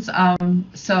questions,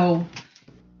 so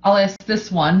I'll ask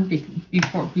this one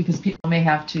because people may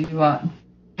have to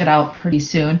get out pretty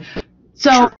soon.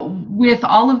 So Sure. with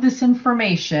all of this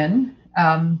information,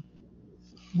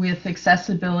 with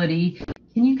accessibility,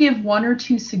 can you give one or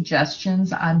two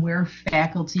suggestions on where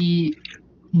faculty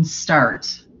can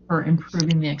start for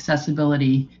improving the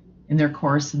accessibility in their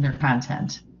course and their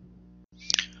content?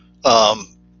 What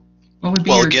would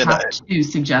be your top two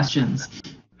suggestions?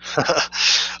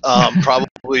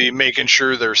 Probably making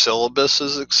sure their syllabus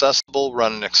is accessible.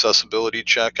 Run an accessibility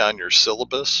check on your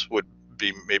syllabus would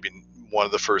be maybe one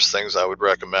of the first things I would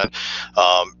recommend.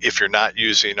 If you're not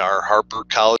using our Harper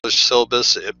College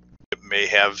syllabus, it may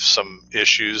have some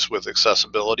issues with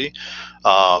accessibility.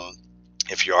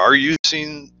 If you are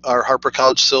using our Harper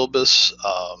College syllabus,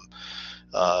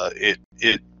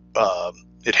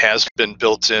 it has been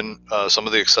built in. Some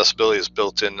of the accessibility is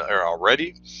built in there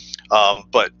already,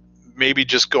 but maybe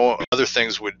just go. Other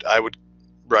things I would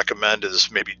recommend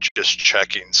is maybe just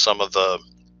checking some of the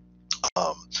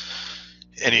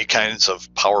any kinds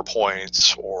of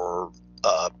PowerPoints or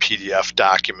PDF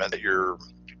document that you're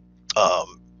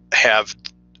have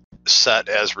set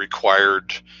as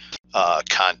required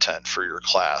content for your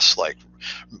class, like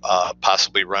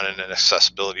possibly running an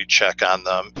accessibility check on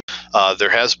them. There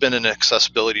has been an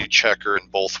accessibility checker in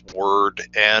both Word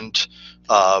and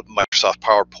Microsoft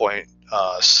PowerPoint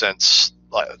since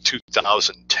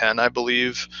 2010, I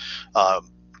believe.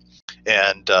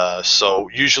 So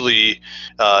usually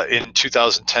in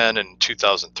 2010 and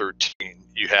 2013,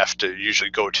 you have to usually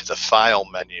go to the File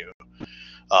menu,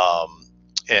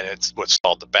 and it's what's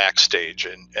called the Backstage,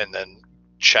 and then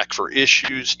check for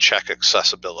issues, check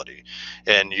accessibility,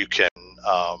 and you can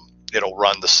it'll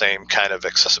run the same kind of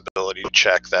accessibility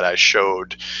check that I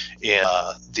showed in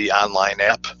the online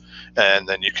app, and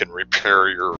then you can repair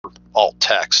your alt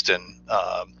text and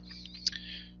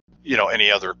any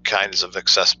other kinds of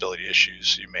accessibility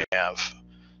issues you may have.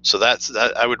 So that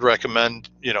I would recommend,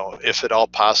 if at all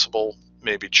possible,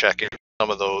 maybe checking some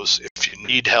of those. If you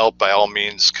need help, by all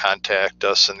means, contact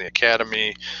us in the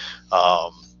Academy.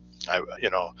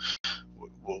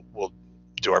 We'll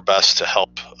do our best to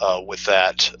help with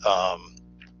that.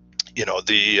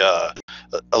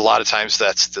 A lot of times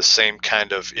that's the same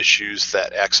kind of issues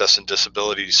that Access and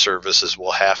Disability Services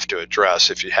will have to address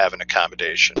if you have an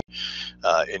accommodation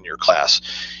in your class.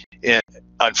 And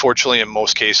unfortunately, in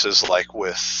most cases, like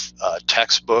with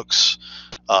textbooks,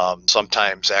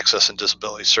 sometimes Access and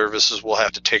Disability Services will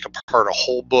have to take apart a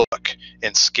whole book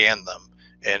and scan them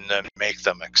and then make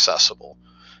them accessible.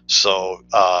 So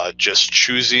just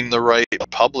choosing the right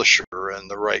publisher and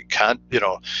the right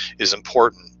is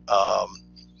important.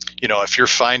 If you're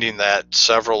finding that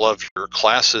several of your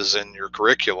classes in your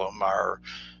curriculum are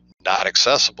not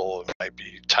accessible, it might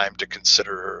be time to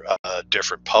consider a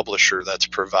different publisher that's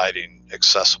providing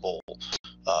accessible,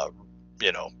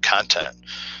 content.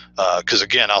 Because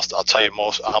again, I'll tell you,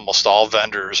 almost all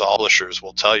vendors, all publishers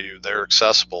will tell you they're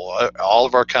accessible. All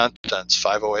of our content's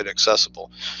 508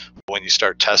 accessible. When you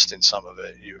start testing some of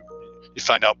it, you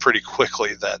find out pretty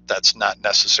quickly that that's not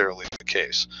necessarily the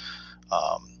case.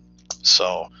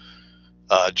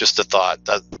 Just a thought.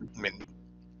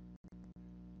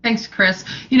 Thanks, Chris.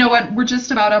 You know what? We're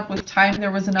just about up with time.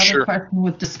 There was another Sure. question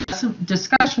with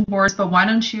discussion boards, but why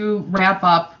don't you wrap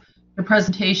up the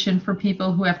presentation for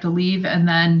people who have to leave, and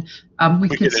then we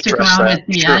could stick address around that. at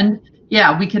the Sure. end.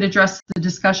 Yeah, we could address the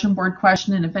discussion board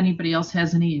question, and if anybody else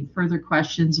has any further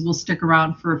questions, we'll stick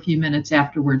around for a few minutes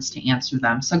afterwards to answer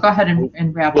them. So go ahead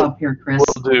and wrap up here, Chris.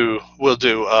 We'll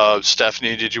do.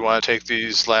 Stephanie, did you want to take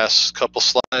these last couple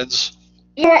slides?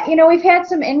 Yeah, we've had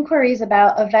some inquiries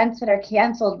about events that are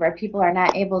canceled where people are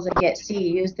not able to get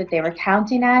CEUs that they were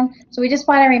counting on. So we just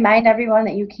want to remind everyone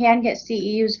that you can get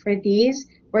CEUs for these.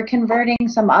 We're converting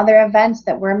some other events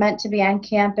that were meant to be on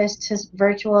campus to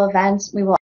virtual events. We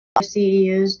will offer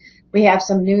CEUs. We have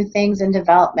some new things in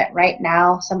development right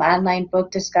now, some online book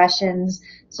discussions,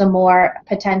 some more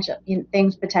potential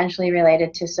things potentially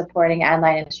related to supporting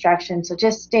online instruction. So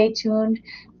just stay tuned.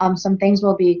 Some things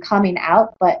will be coming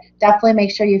out, but definitely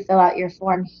make sure you fill out your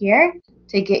form here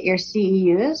to get your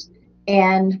CEUs.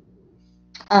 And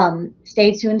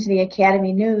stay tuned to the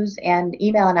Academy news and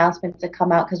email announcements to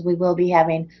come out, because we will be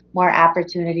having more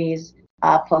opportunities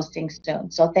posting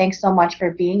soon. So thanks so much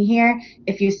for being here.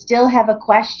 If you still have a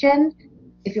question,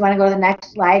 if you want to go to the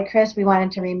next slide, Chris, we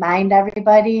wanted to remind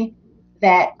everybody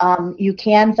that you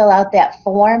can fill out that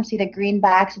form. See the green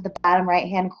box at the bottom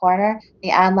right-hand corner, the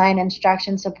online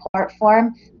instruction support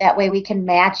form. That way we can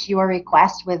match your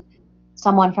request with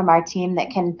someone from our team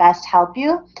that can best help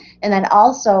you. And then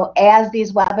also, as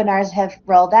these webinars have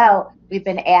rolled out, we've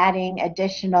been adding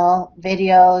additional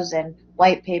videos and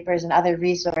white papers and other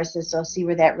resources. So see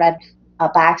where that red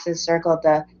box is circled,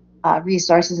 the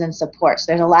resources and supports.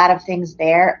 There's a lot of things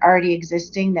there already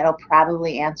existing that'll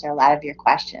probably answer a lot of your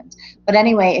questions. But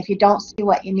anyway, if you don't see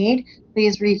what you need,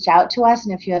 please reach out to us.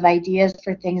 And if you have ideas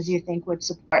for things you think would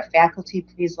support faculty,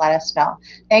 please let us know.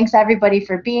 Thanks everybody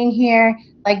for being here.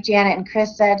 Like Janet and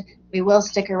Chris said, we will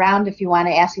stick around if you want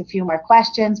to ask a few more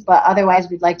questions, but otherwise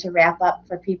we'd like to wrap up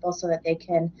for people so that they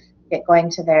can get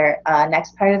going to their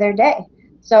next part of their day.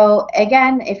 So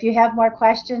again, if you have more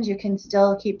questions, you can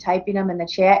still keep typing them in the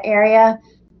chat area.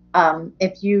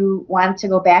 If you want to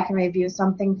go back and review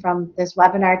something from this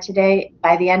webinar today,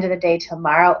 by the end of the day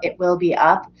tomorrow, it will be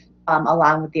up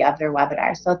along with the other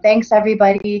webinars. So thanks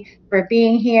everybody for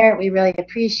being here. We really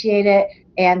appreciate it.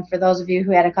 And for those of you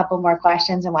who had a couple more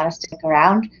questions and want to stick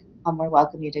around, we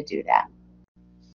welcome you to do that.